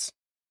limits.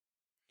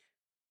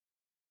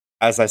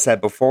 As I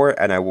said before,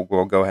 and I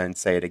will go ahead and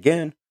say it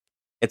again,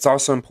 it's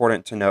also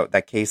important to note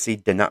that Cayce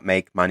did not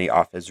make money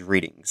off his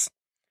readings.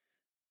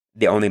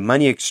 The only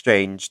money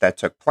exchange that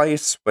took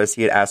place was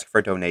he had asked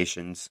for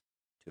donations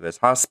to his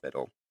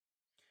hospital.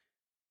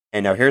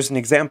 And now here's an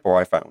example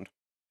I found.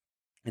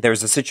 There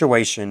was a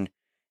situation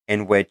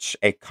in which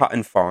a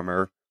cotton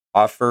farmer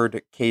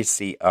offered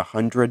Cayce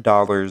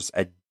 $100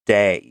 a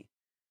day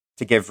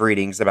to give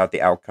readings about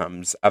the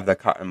outcomes of the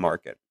cotton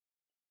market.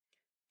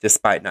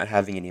 Despite not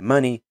having any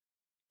money,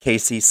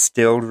 Cayce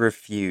still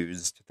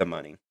refused the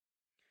money.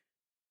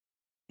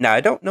 Now,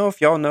 I don't know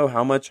if y'all know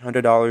how much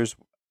 $100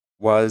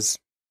 was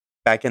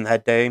back in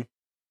that day,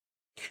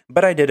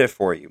 but I did it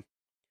for you.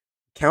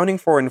 Counting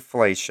for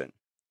inflation,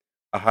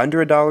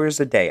 $100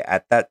 a day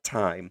at that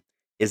time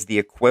is the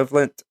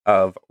equivalent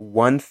of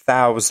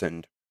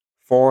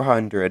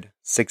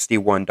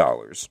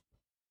 $1,461.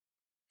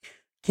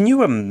 Can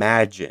you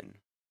imagine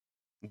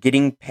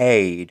getting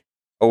paid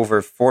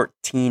over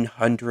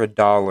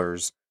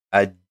 $1,400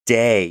 a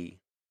day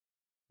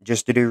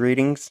just to do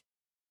readings?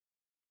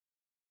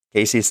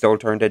 Cayce still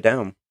turned it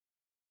down.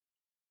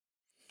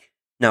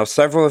 Now,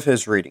 several of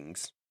his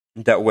readings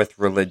dealt with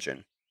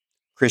religion,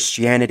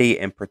 Christianity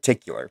in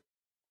particular.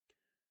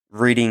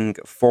 Reading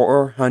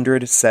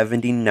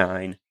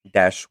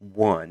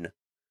 479-1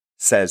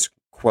 says,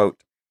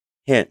 quote,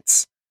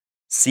 "Hence,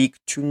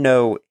 seek to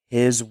know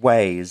his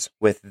ways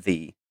with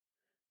thee,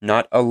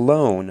 not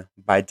alone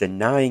by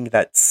denying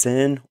that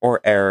sin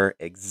or error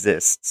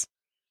exists.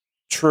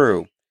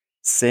 True,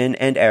 sin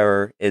and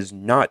error is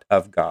not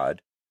of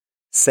God,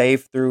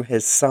 save through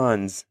his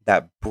sons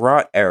that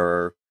brought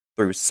error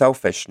through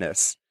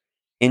selfishness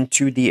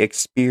into the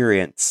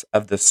experience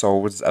of the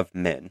souls of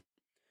men,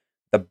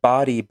 the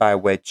body by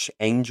which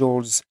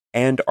angels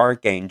and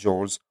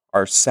archangels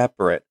are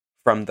separate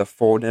from the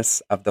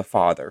fullness of the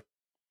Father.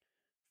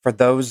 For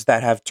those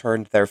that have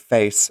turned their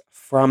face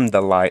from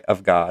the light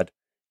of God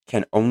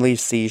can only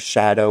see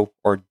shadow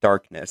or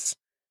darkness,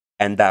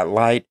 and that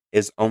light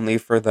is only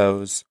for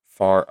those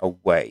far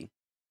away.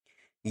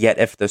 Yet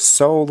if the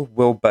soul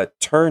will but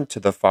turn to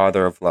the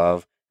Father of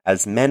love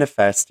as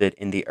manifested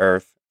in the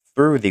earth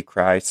through the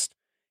Christ,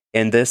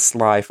 in this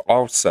life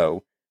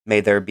also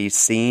may there be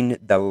seen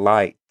the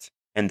light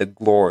and the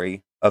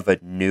glory of a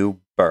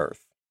new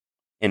birth."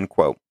 End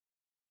quote.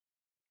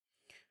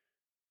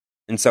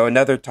 And so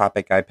another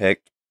topic I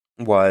picked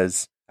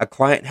was a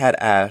client had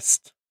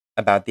asked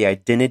about the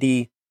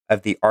identity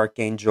of the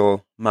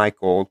Archangel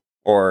Michael,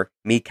 or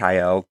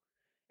Michael,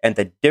 and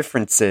the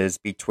differences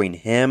between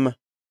him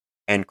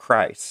and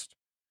Christ.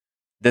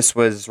 This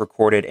was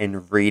recorded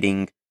in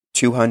reading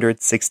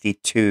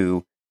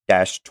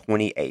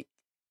 262-28.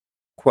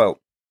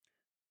 Quote,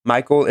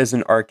 "Michael is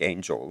an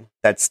archangel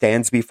that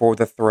stands before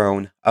the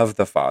throne of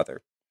the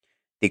Father.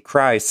 The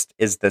Christ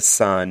is the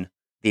Son,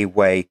 the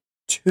way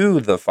to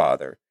the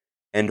Father,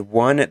 and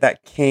one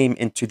that came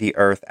into the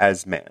earth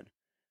as man,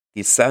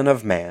 the Son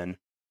of Man,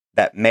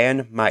 that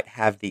man might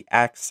have the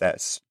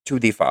access to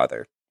the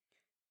Father.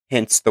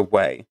 Hence the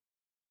way.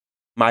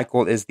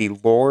 Michael is the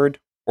Lord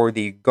or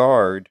the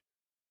guard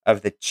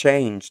of the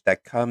change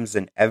that comes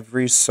in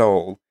every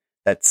soul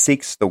that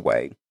seeks the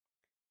way,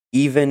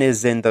 even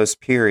as in those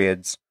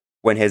periods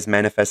when his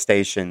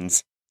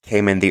manifestations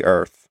came in the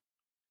earth.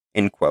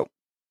 End quote.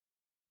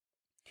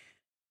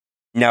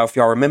 Now, if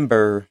y'all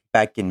remember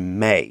back in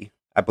May,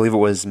 I believe it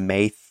was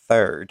May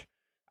 3rd,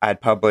 I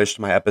had published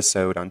my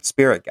episode on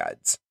spirit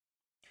guides.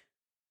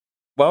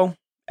 Well,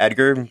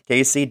 Edgar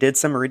Cayce did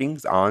some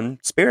readings on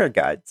spirit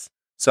guides,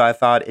 so I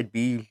thought it'd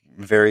be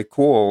very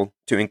cool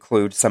to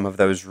include some of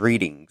those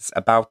readings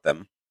about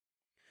them.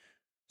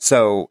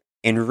 So,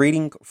 in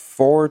reading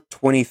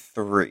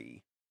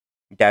 423-2,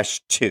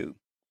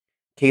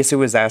 Cayce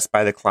was asked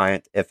by the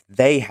client if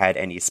they had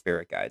any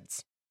spirit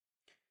guides.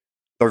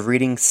 The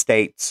reading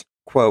states,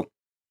 quote,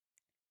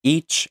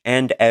 "Each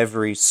and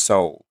every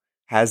soul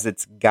has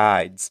its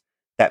guides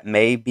that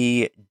may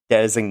be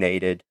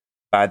designated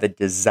by the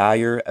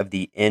desire of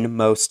the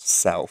inmost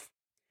self.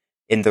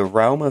 In the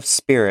realm of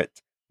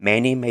spirit,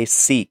 many may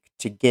seek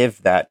to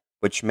give that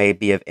which may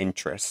be of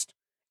interest,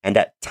 and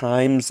at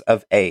times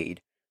of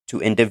aid to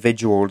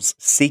individuals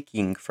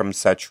seeking from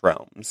such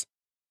realms.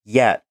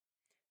 Yet,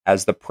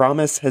 as the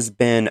promise has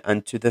been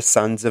unto the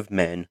sons of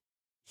men,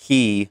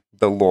 He,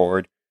 the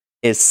Lord,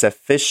 is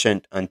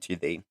sufficient unto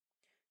thee,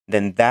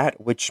 then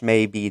that which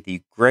may be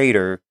the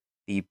greater,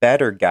 the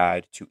better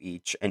guide to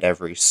each and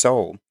every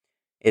soul,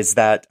 is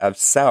that of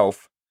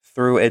self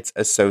through its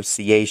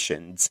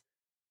associations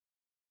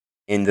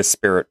in the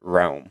spirit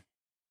realm."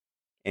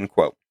 End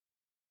quote.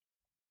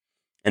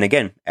 And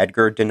again,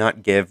 Edgar did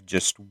not give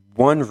just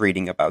one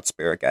reading about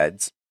spirit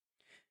guides.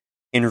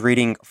 In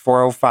reading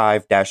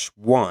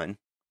 405-1,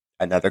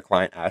 another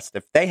client asked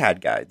if they had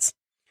guides.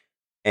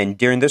 And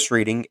during this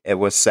reading, it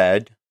was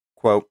said,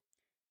 quote,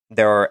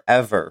 "There are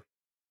ever,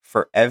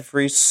 for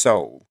every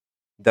soul,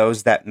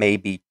 those that may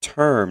be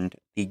termed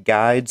the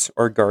guides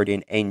or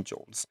guardian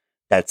angels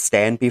that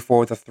stand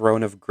before the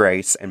throne of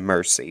grace and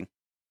mercy.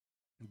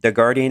 The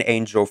guardian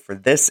angel for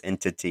this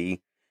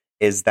entity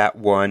is that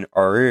one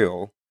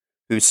Ariel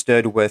who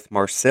stood with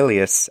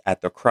Marsilius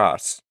at the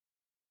cross."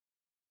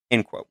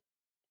 End quote.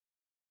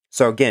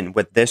 So again,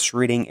 with this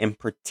reading in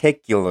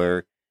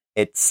particular,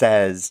 it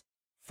says,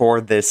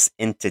 "for this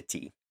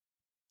entity."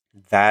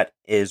 That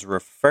is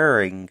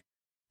referring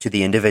to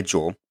the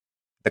individual,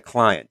 the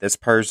client, this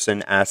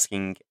person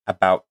asking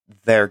about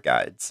their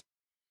guides.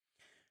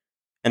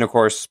 And of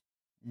course,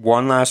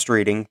 one last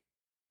reading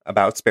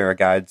about spirit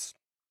guides,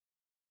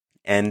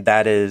 and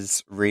that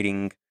is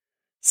reading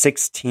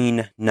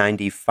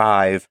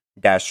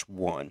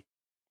 1695-1.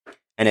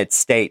 And it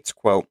states,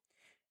 quote,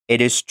 "It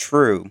is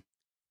true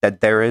that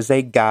there is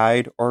a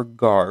guide or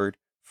guard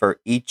for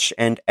each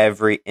and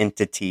every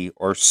entity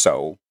or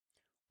soul,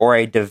 or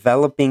a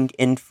developing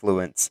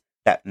influence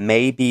that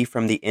may be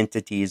from the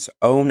entity's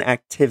own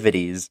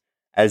activities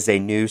as a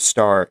new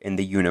star in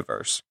the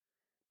universe.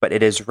 But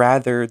it is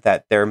rather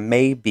that there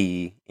may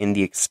be in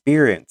the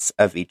experience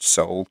of each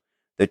soul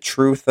the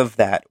truth of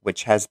that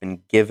which has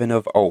been given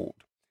of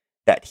old,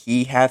 that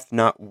he hath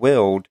not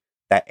willed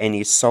that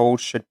any soul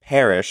should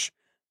perish,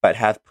 but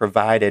hath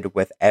provided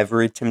with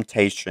every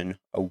temptation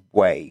a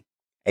way,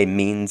 a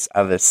means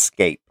of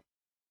escape."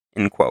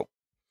 End quote.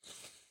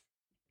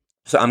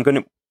 So I'm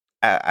going to,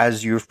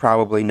 as you've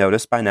probably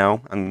noticed by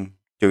now, I'm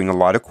doing a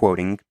lot of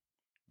quoting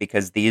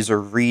because these are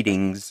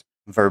readings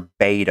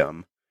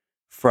verbatim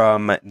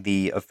from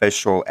the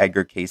official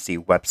Edgar Cayce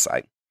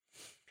website.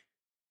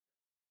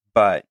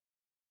 But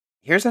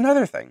here's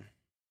another thing.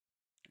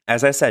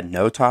 As I said,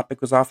 no topic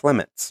was off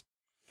limits.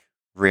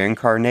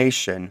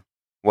 Reincarnation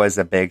was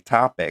a big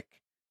topic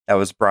that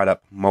was brought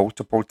up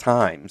multiple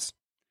times.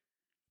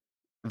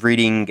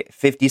 Reading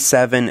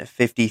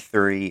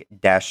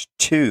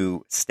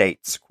 5753-2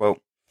 states,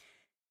 quote,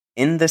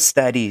 "In the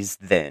studies,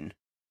 then,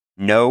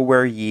 know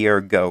where ye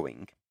are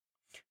going,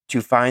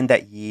 to find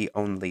that ye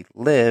only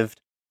lived,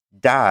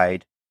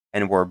 died,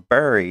 and were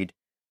buried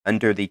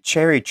under the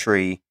cherry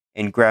tree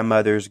in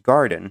grandmother's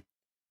garden,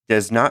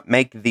 does not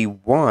make thee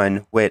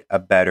one whit a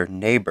better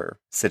neighbor,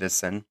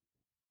 citizen,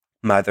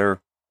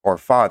 mother, or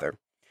father,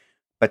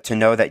 but to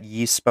know that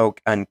ye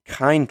spoke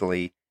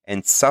unkindly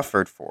and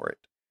suffered for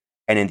it,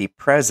 and in the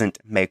present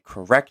may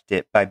correct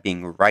it by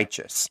being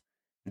righteous.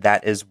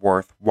 That is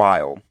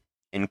worthwhile."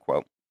 End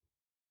quote.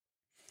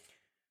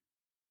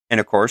 And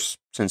of course,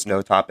 since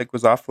no topic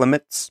was off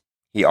limits,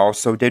 he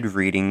also did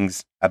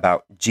readings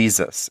about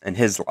Jesus and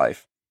his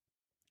life.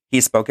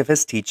 He spoke of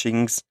his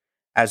teachings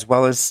as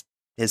well as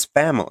his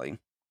family,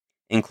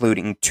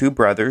 including 2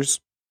 brothers,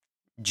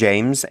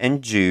 James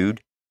and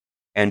Jude,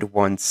 and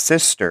 1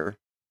 sister,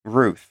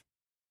 Ruth.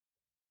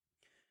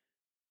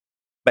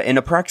 But in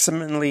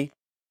approximately,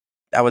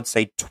 I would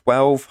say,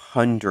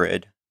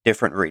 1,200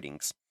 different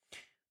readings,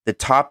 the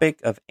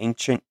topic of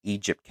ancient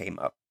Egypt came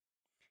up.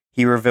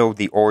 He revealed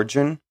the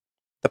origin,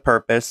 the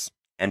purpose,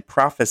 and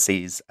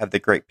prophecies of the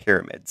Great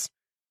Pyramids,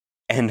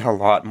 and a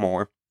lot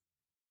more.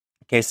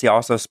 Cayce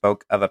also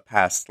spoke of a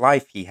past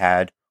life he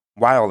had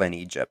while in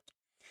Egypt.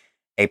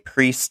 A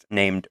priest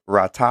named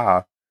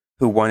Rata,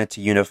 who wanted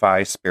to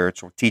unify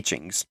spiritual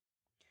teachings.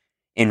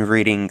 In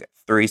reading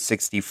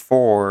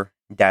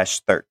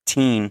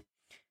 364-13,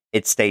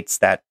 it states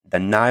that the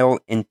Nile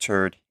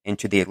entered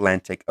into the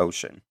Atlantic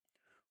Ocean.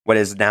 What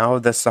is now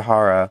the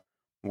Sahara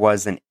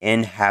was an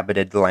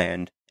inhabited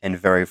land and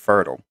very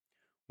fertile.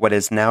 What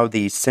is now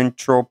the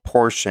central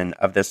portion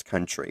of this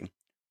country,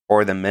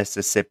 or the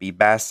Mississippi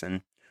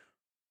Basin,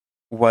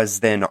 was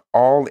then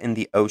all in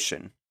the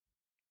ocean.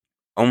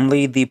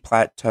 Only the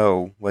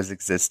plateau was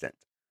existent,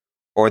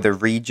 or the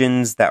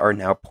regions that are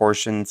now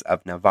portions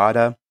of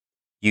Nevada,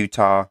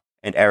 Utah,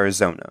 and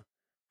Arizona,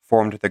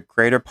 formed the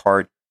greater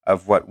part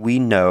of what we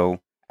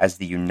know as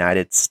the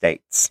United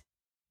States.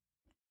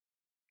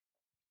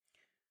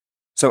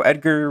 So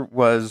Edgar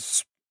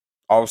was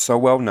also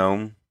well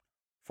known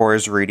for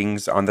his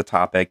readings on the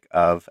topic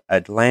of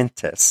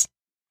Atlantis.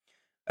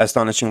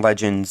 Astonishing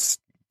Legends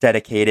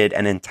dedicated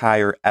an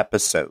entire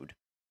episode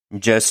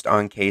just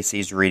on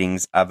Casey's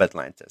readings of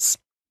Atlantis,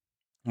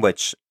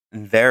 which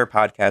their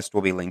podcast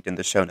will be linked in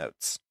the show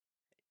notes,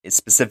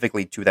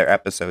 specifically to their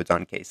episodes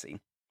on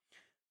Casey.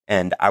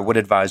 And I would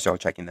advise y'all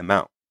checking them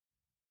out.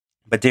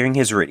 But during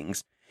his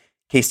readings,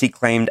 Casey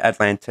claimed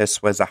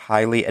Atlantis was a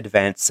highly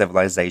advanced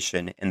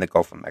civilization in the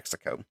Gulf of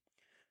Mexico.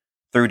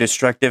 Through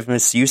destructive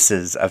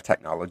misuses of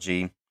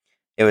technology,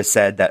 it was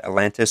said that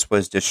Atlantis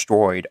was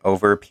destroyed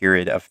over a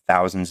period of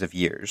thousands of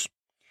years.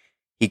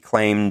 He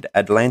claimed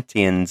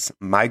Atlanteans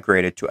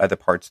migrated to other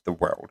parts of the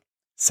world,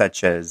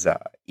 such as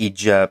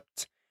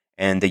Egypt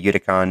and the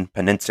Yucatan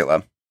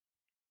Peninsula.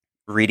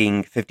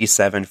 Reading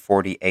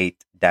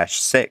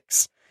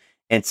 5748-6,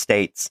 it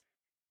states,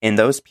 in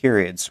those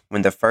periods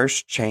when the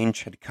first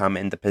change had come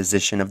in the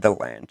position of the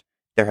land,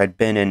 there had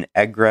been an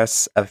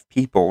egress of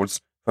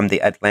peoples from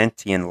the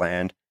Atlantean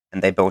land,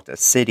 and they built a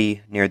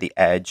city near the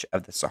edge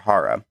of the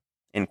Sahara.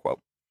 End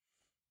quote.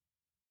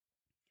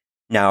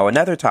 Now,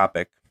 another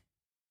topic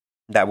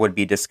that would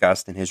be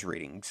discussed in his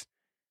readings,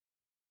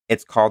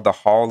 it's called the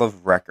Hall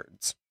of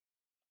Records.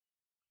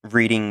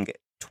 Reading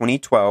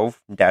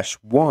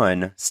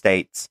 2012-1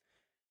 states,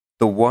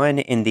 the one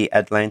in the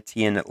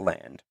Atlantean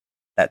land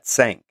that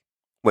sank,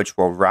 which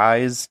will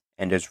rise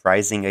and is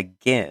rising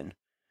again,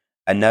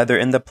 another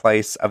in the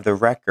place of the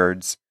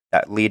records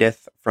that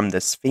leadeth from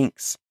the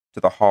Sphinx to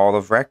the Hall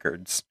of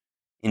Records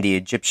in the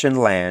Egyptian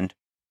land,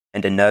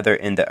 and another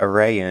in the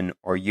Aryan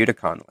or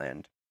Yucatan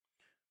land,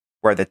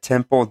 where the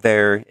temple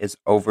there is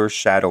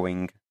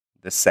overshadowing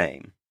the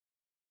same.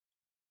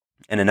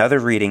 And another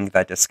reading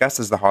that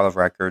discusses the Hall of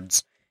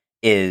Records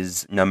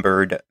is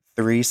numbered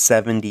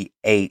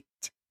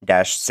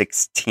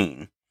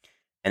 378-16,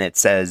 and it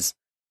says,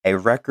 a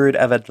record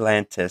of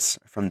Atlantis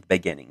from the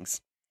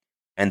beginnings,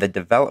 and the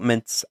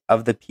developments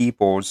of the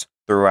peoples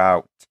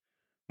throughout,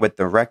 with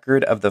the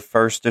record of the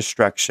first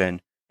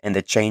destruction and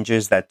the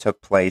changes that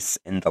took place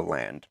in the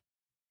land.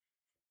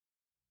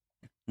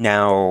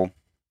 Now,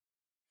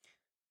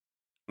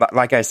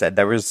 like I said,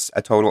 there was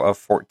a total of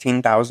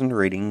 14,000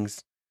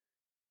 readings.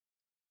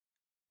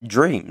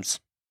 Dreams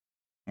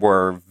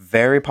were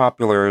very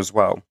popular as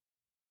well.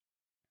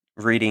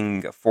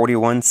 Reading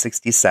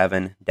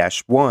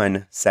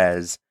 4167-1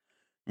 says,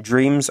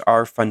 dreams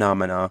are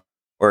phenomena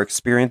or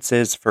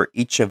experiences for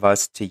each of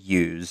us to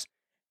use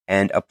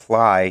and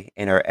apply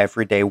in our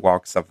everyday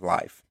walks of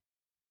life.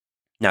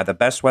 Now, the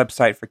best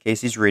website for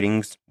Casey's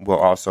readings will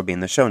also be in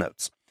the show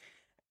notes.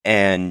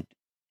 And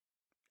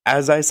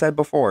as I said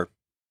before,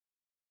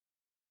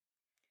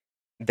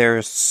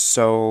 there's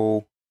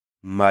so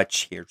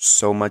much here,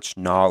 so much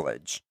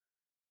knowledge.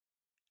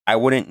 I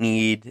wouldn't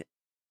need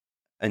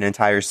an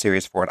entire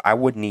series for it. I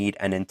would need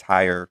an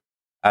entire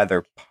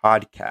other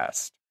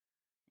podcast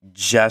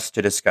just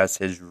to discuss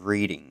his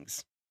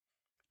readings.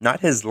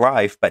 Not his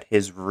life, but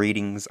his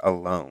readings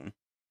alone.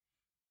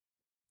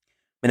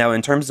 But now,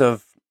 in terms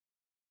of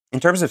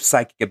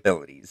psychic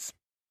abilities,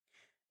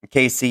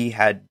 Casey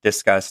had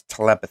discussed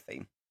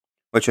telepathy,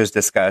 which was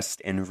discussed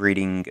in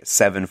reading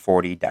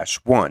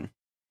 740-1.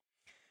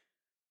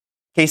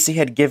 Casey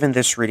had given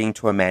this reading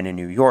to a man in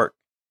New York,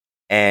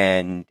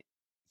 and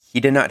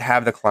he did not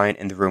have the client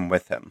in the room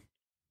with him.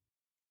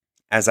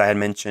 As I had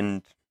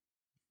mentioned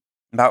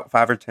about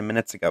 5 or 10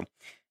 minutes ago,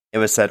 it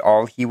was said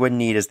all he would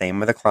need is the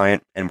name of the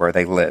client and where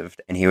they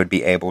lived, and he would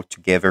be able to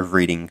give a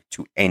reading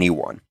to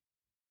anyone.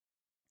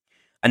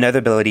 Another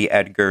ability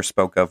Edgar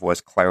spoke of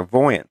was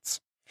clairvoyance.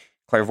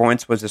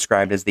 Clairvoyance was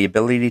described as the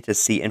ability to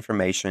see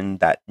information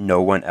that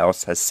no one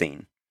else has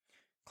seen.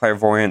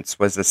 Clairvoyance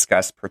was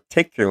discussed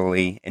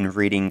particularly in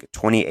reading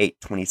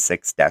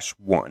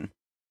 2826-1.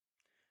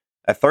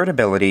 A third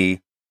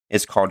ability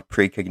is called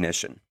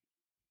precognition.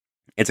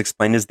 It's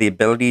explained as the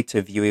ability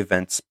to view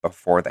events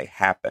before they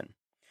happen.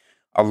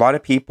 A lot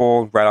of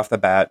people, right off the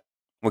bat,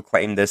 would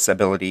claim this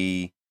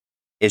ability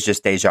is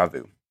just deja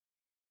vu.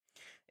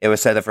 It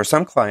was said that for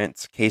some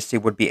clients, Casey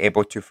would be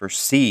able to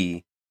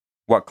foresee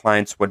what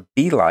clients would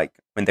be like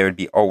when they would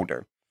be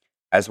older,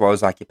 as well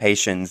as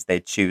occupations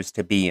they'd choose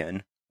to be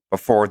in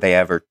before they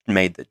ever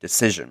made the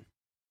decision.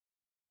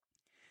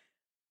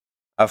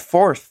 A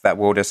fourth that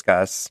we'll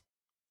discuss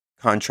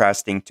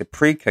contrasting to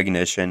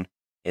precognition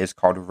is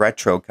called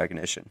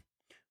retrocognition,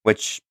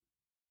 which,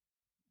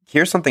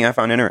 here's something I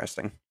found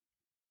interesting.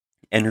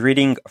 In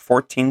reading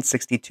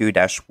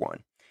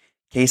 1462-1,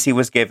 Casey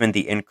was given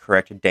the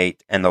incorrect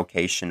date and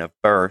location of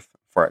birth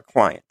for a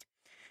client.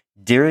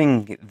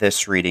 During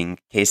this reading,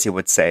 Casey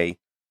would say,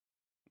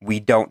 "We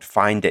don't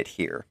find it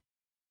here."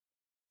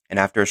 And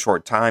after a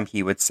short time,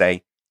 he would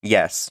say,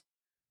 "Yes,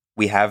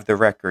 we have the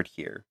record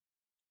here.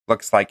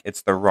 Looks like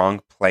it's the wrong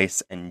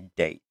place and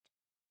date."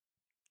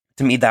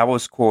 To me, that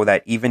was cool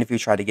that even if you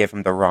try to give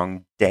him the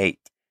wrong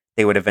date,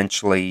 they would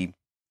eventually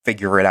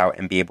figure it out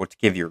and be able to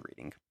give you a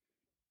reading.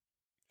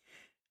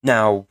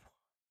 Now,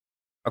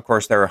 of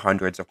course, there are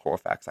hundreds of cool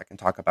facts I can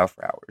talk about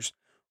for hours.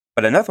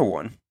 But another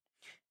one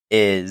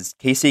is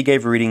Casey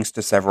gave readings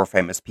to several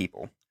famous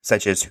people,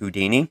 such as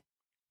Houdini,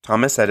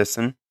 Thomas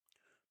Edison,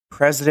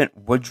 President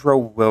Woodrow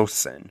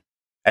Wilson,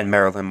 and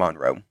Marilyn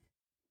Monroe.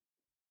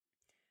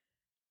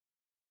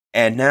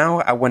 And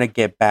now I want to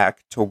get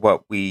back to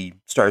what we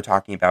started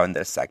talking about in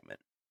this segment,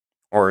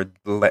 or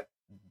the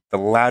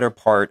latter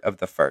part of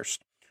the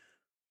first.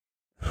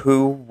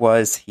 Who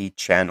was he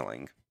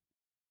channeling?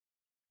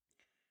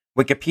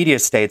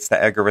 Wikipedia states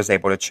that Edgar was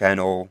able to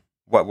channel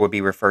what would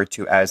be referred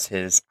to as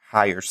his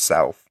higher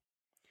self.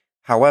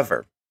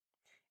 However,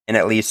 in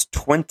at least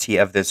 20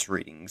 of these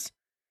readings,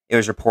 it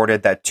was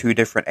reported that 2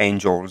 different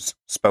angels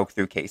spoke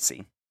through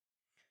Casey.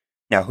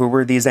 Now, who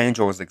were these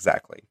angels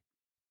exactly?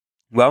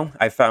 Well,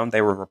 I found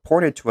they were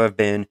reported to have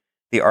been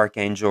the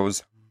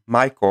archangels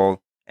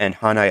Michael and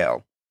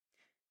Hanael.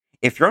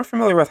 If you're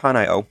unfamiliar with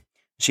Hanael,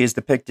 she is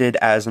depicted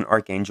as an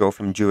archangel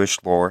from Jewish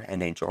lore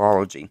and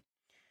angelology.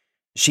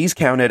 She's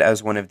counted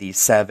as one of the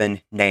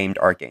 7 named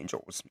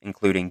archangels,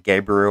 including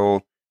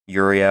Gabriel,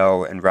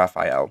 Uriel, and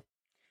Raphael.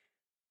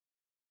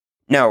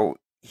 Now,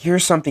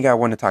 here's something I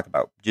want to talk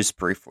about, just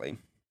briefly.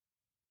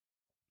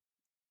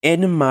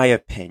 In my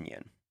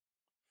opinion,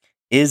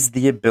 is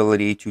the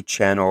ability to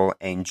channel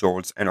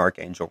angels and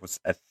archangels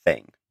a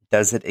thing?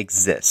 Does it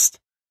exist?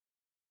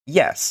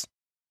 Yes.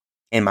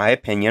 In my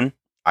opinion,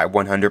 I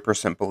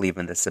 100% believe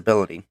in this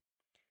ability.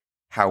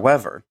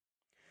 However,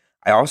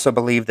 I also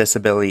believe this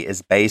ability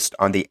is based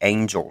on the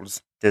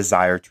angel's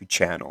desire to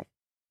channel.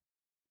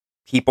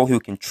 People who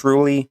can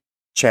truly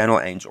channel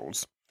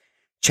angels,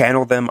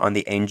 channel them on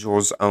the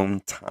angel's own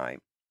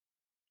time.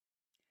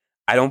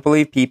 I don't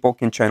believe people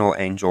can channel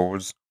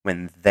angels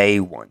when they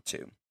want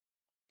to.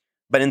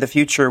 But in the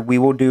future, we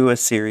will do a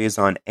series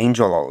on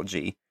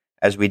angelology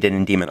as we did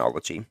in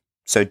demonology.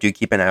 So do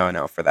keep an eye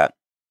out for that.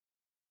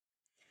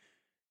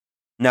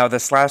 Now,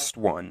 this last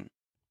one,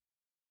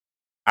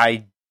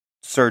 I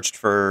searched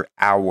for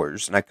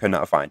hours and I could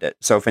not find it.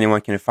 So if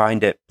anyone can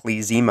find it,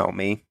 please email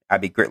me. I'd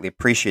be greatly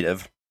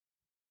appreciative.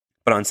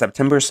 But on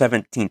September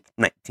 17th,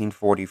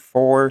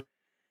 1944,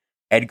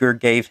 Edgar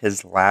gave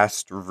his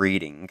last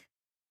reading,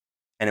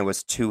 and it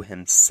was to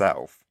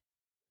himself.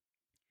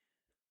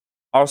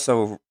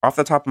 Also, off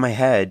the top of my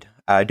head,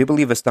 I do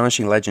believe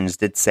Astonishing Legends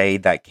did say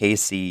that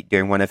Casey,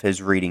 during one of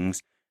his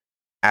readings,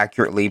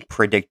 accurately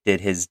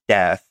predicted his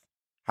death,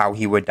 how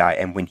he would die,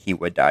 and when he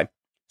would die.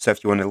 So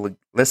if you want to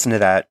listen to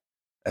that,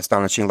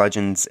 Astonishing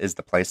Legends is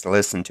the place to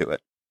listen to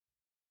it.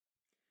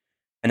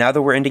 And now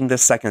that we're ending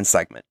this second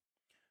segment,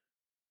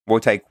 we'll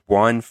take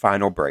one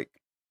final break.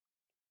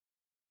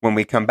 When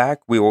we come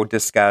back, we will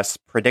discuss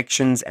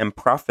predictions and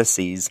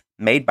prophecies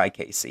made by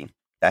Casey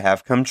that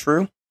have come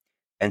true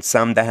and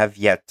some that have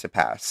yet to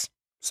pass.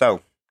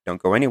 So,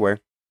 don't go anywhere.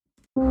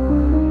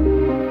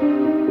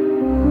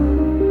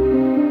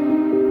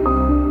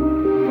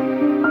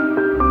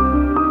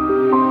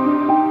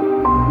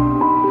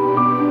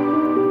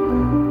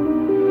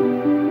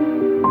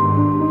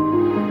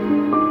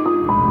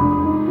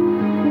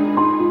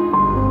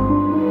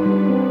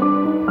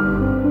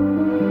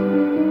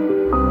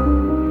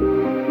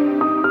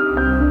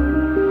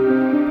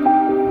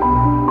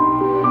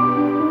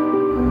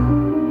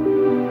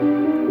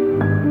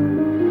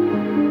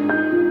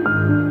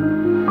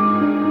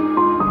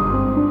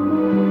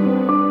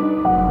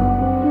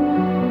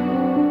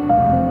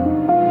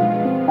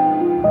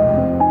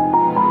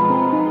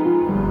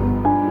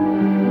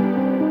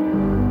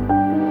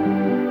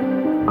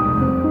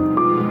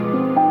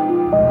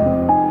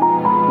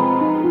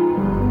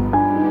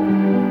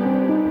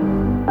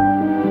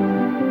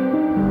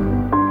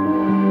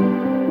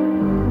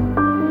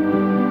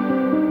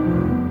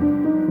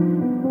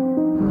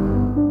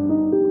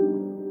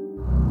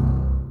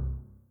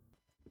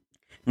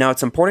 Now,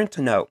 it's important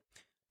to note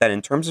that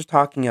in terms of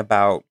talking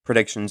about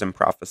predictions and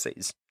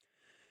prophecies,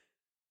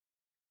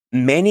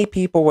 many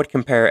people would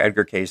compare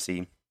Edgar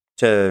Casey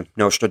to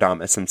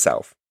Nostradamus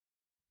himself.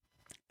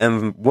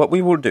 And what we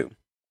will do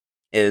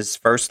is,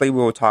 firstly,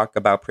 we will talk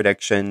about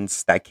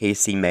predictions that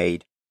Casey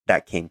made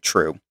that came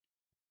true.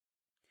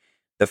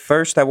 The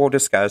first that we'll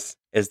discuss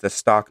is the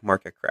stock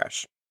market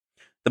crash.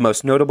 The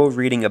most notable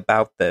reading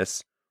about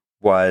this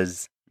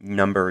was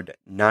numbered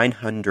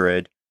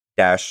 900-426,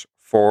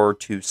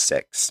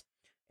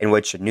 in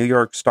which a New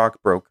York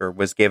stockbroker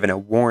was given a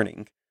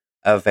warning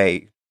of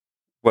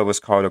what was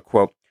called a,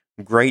 quote,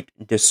 great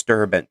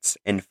disturbance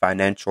and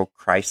financial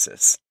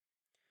crisis.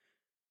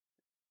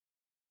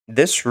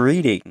 This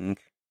reading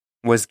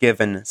was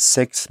given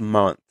 6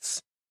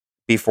 months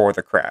before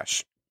the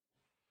crash.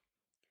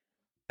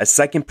 A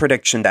second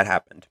prediction that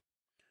happened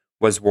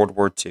was World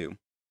War II.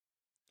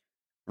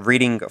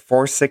 Reading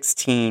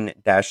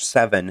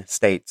 416-7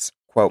 states,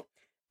 quote,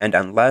 "And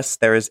unless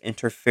there is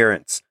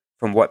interference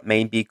from what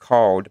may be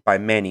called by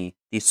many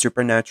the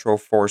supernatural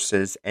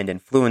forces and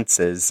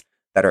influences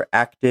that are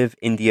active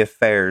in the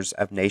affairs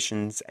of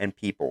nations and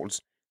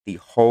peoples, the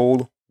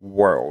whole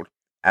world,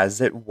 as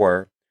it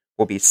were,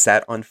 will be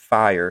set on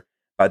fire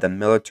by the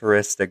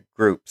militaristic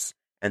groups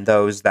and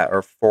those that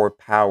are for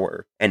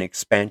power and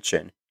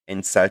expansion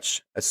in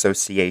such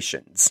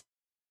associations."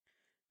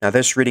 Now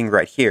this reading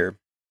right here,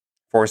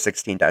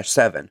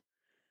 416-7,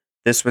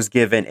 this was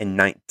given in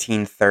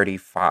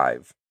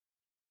 1935.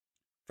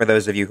 For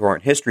those of you who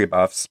aren't history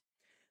buffs,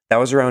 that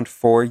was around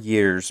 4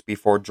 years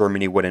before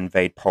Germany would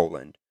invade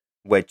Poland,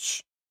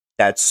 which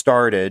that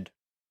started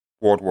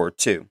World War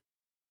II.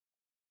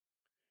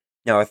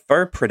 Now, a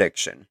third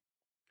prediction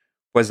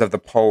was of the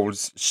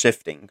poles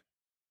shifting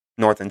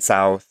north and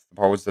south, the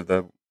poles of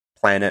the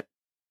planet.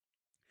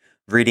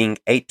 Reading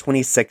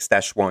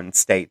 826-1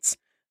 states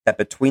that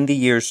between the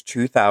years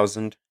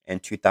 2000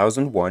 and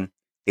 2001,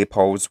 the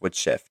poles would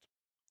shift.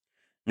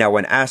 Now,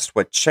 when asked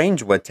what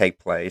change would take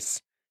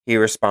place, he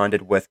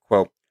responded with,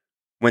 quote,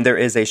 "When there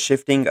is a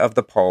shifting of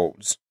the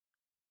poles,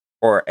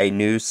 or a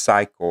new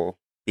cycle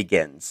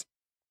begins."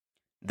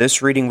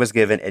 This reading was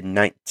given in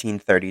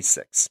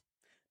 1936.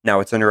 Now,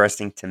 what's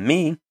interesting to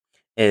me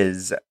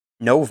is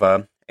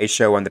Nova, a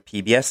show on the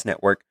PBS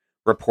network,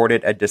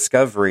 reported a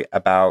discovery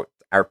about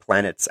our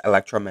planet's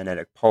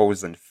electromagnetic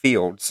poles and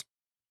fields.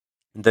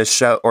 The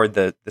show, or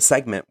the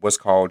segment, was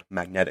called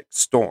Magnetic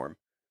Storm.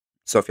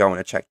 So if y'all want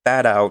to check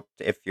that out,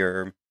 if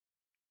you're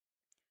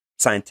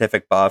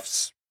scientific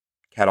buffs,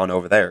 head on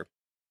over there.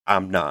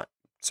 I'm not,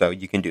 so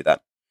you can do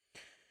that.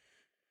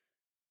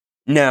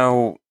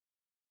 Now,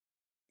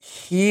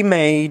 he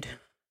made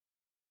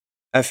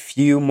a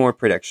few more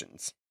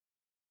predictions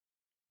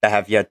that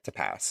have yet to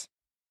pass.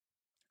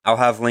 I'll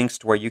have links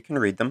to where you can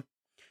read them,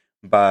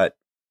 but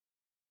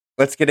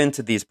let's get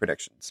into these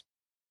predictions.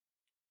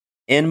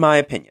 In my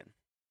opinion,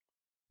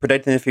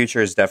 predicting the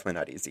future is definitely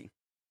not easy.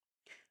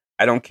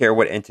 I don't care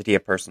what entity a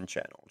person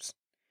channels.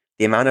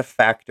 The amount of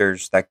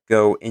factors that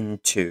go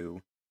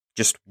into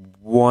just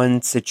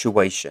one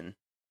situation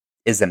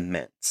is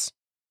immense.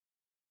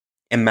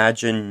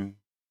 Imagine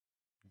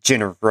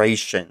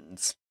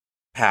generations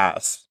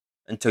pass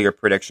until your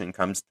prediction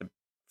comes to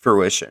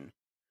fruition.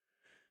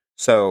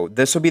 So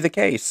this will be the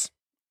case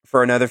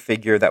for another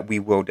figure that we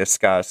will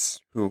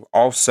discuss who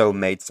also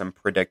made some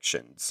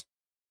predictions.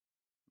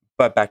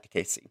 But back to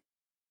Casey.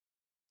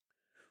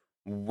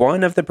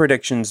 One of the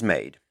predictions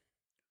made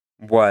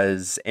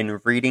was in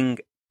reading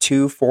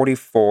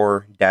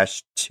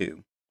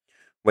 244-2,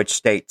 which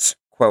states,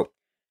 quote,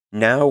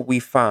 "Now we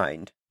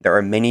find there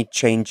are many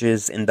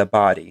changes in the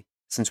body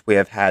since we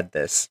have had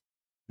this,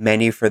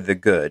 many for the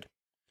good.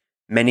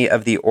 Many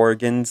of the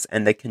organs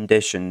and the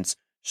conditions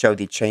show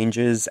the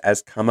changes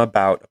as come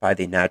about by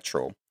the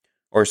natural,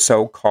 or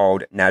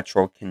so-called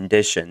natural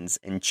conditions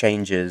and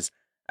changes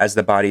as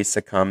the body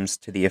succumbs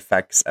to the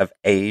effects of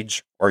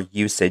age or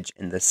usage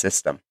in the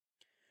system.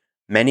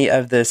 Many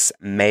of this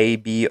may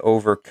be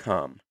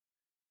overcome."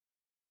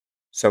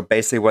 So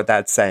basically what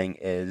that's saying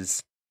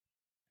is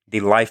the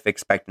life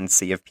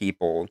expectancy of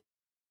people,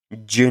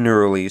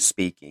 generally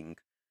speaking,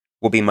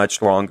 will be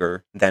much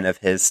longer than of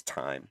his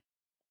time.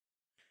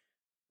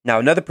 Now,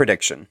 another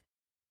prediction.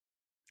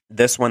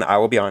 This one, I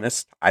will be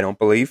honest, I don't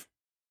believe,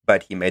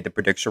 but he made the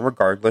prediction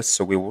regardless,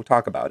 so we will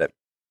talk about it.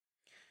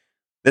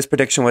 This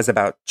prediction was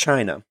about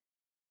China.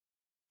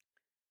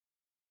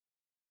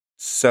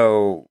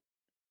 So,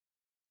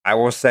 I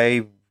will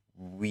say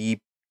we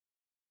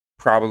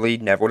probably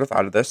never would have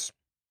thought of this.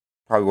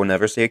 Probably will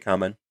never see it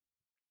coming.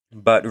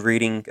 But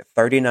reading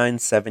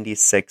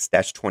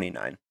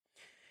 3976-29,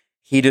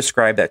 he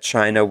described that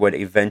China would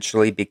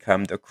eventually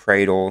become the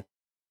cradle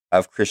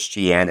of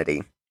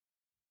Christianity.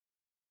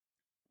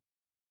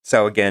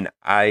 So again,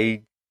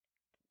 I'm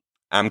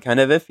kind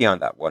of iffy on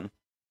that one.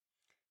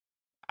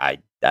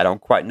 I don't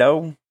quite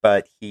know,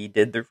 but he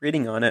did the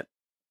reading on it.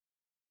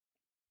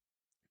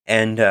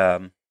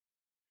 And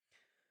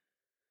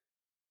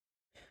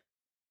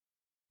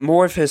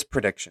more of his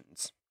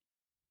predictions.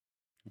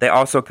 They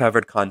also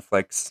covered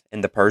conflicts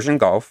in the Persian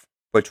Gulf,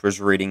 which was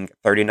reading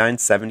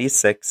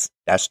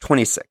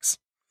 3976-26.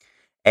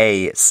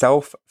 A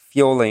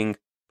self-fueling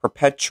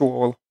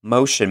perpetual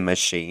motion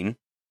machine,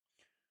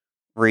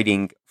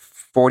 reading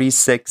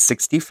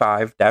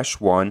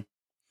 4665-1,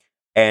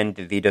 and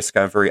the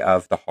discovery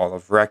of the Hall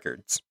of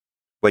Records,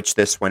 which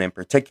this one in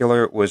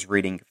particular was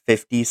reading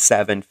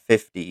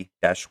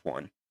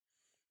 5750-1.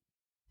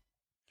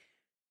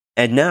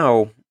 And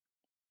now,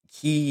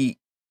 he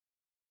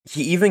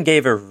even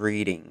gave a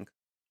reading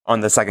on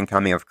the second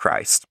coming of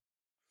Christ.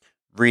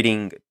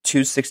 Reading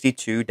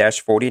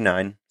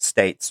 262-49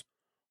 states,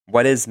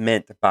 "What is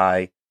meant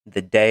by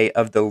the day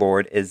of the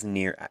Lord is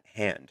near at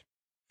hand.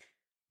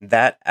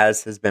 That,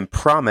 as has been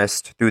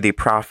promised through the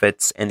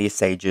prophets and the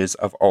sages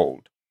of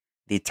old,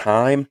 the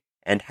time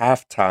and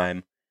half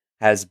time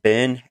has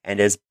been and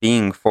is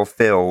being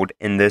fulfilled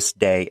in this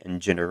day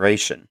and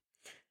generation,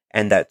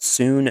 and that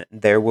soon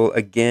there will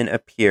again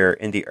appear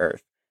in the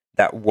earth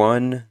that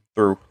one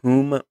through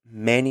whom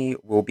many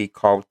will be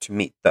called to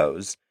meet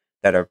those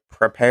that are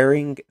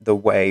preparing the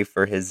way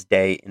for his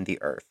day in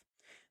the earth.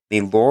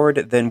 The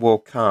Lord then will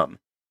come,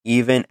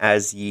 even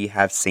as ye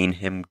have seen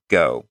him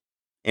go.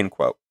 End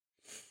quote.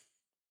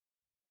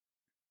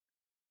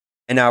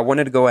 And now I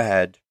wanted to go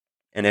ahead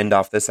and end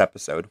off this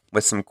episode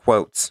with some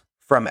quotes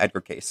from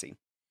Edgar Cayce.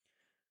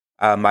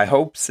 My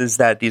hopes is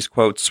that these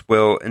quotes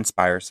will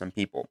inspire some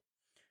people.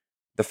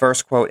 The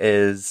first quote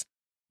is,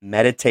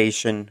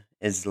 meditation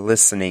is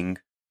listening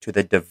to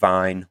the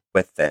divine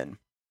within.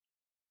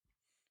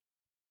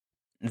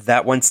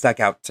 That one stuck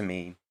out to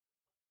me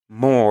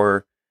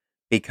more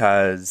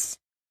because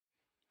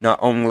not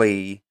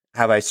only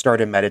have I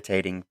started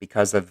meditating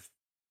because of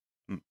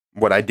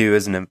what I do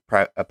as a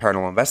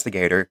paranormal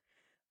investigator,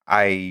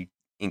 I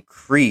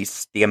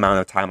increased the amount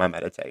of time I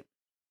meditate.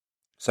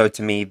 So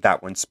to me,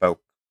 that one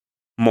spoke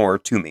more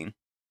to me.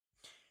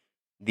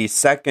 The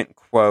second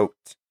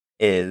quote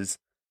is,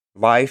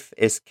 life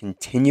is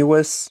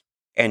continuous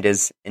and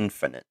is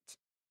infinite.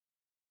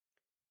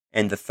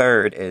 And the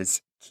third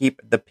is,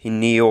 keep the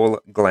pineal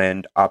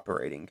gland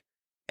operating,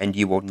 and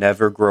you will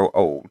never grow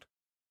old.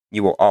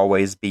 You will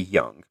always be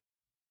young.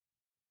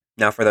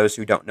 Now, for those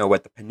who don't know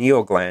what the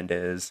pineal gland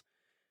is,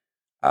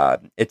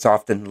 it's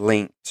often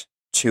linked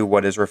to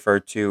what is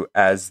referred to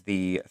as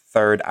the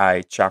third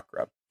eye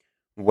chakra,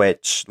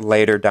 which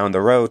later down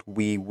the road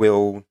we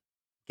will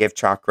give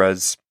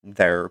chakras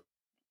their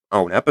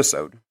own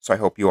episode. So I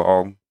hope you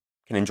all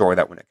can enjoy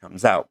that when it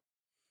comes out.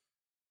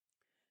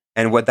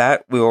 And with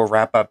that, we will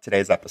wrap up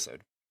today's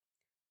episode.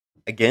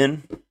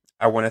 Again,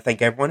 I want to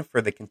thank everyone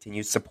for the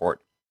continued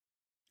support.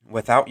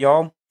 Without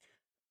y'all,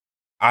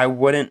 I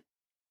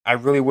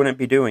really wouldn't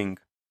be doing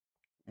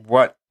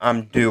what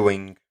I'm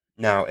doing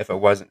now if it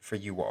wasn't for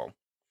you all.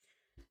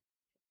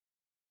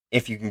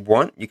 If you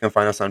want, you can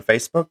find us on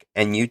Facebook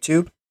and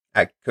YouTube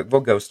at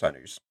Cookeville Ghost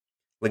Hunters.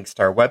 Links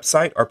to our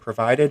website are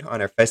provided on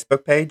our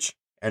Facebook page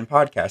and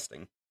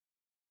podcasting.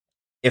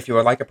 If you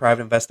would like a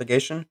private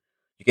investigation,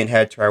 you can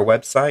head to our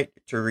website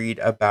to read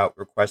about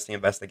requesting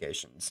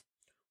investigations.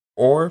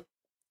 Or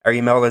our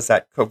email is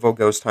at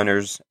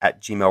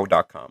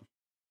cookevilleghosthunters@gmail.com.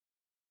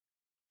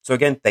 So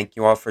again, thank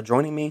you all for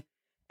joining me,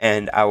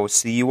 and I will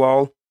see you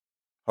all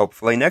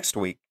hopefully next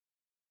week.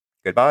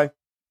 Goodbye.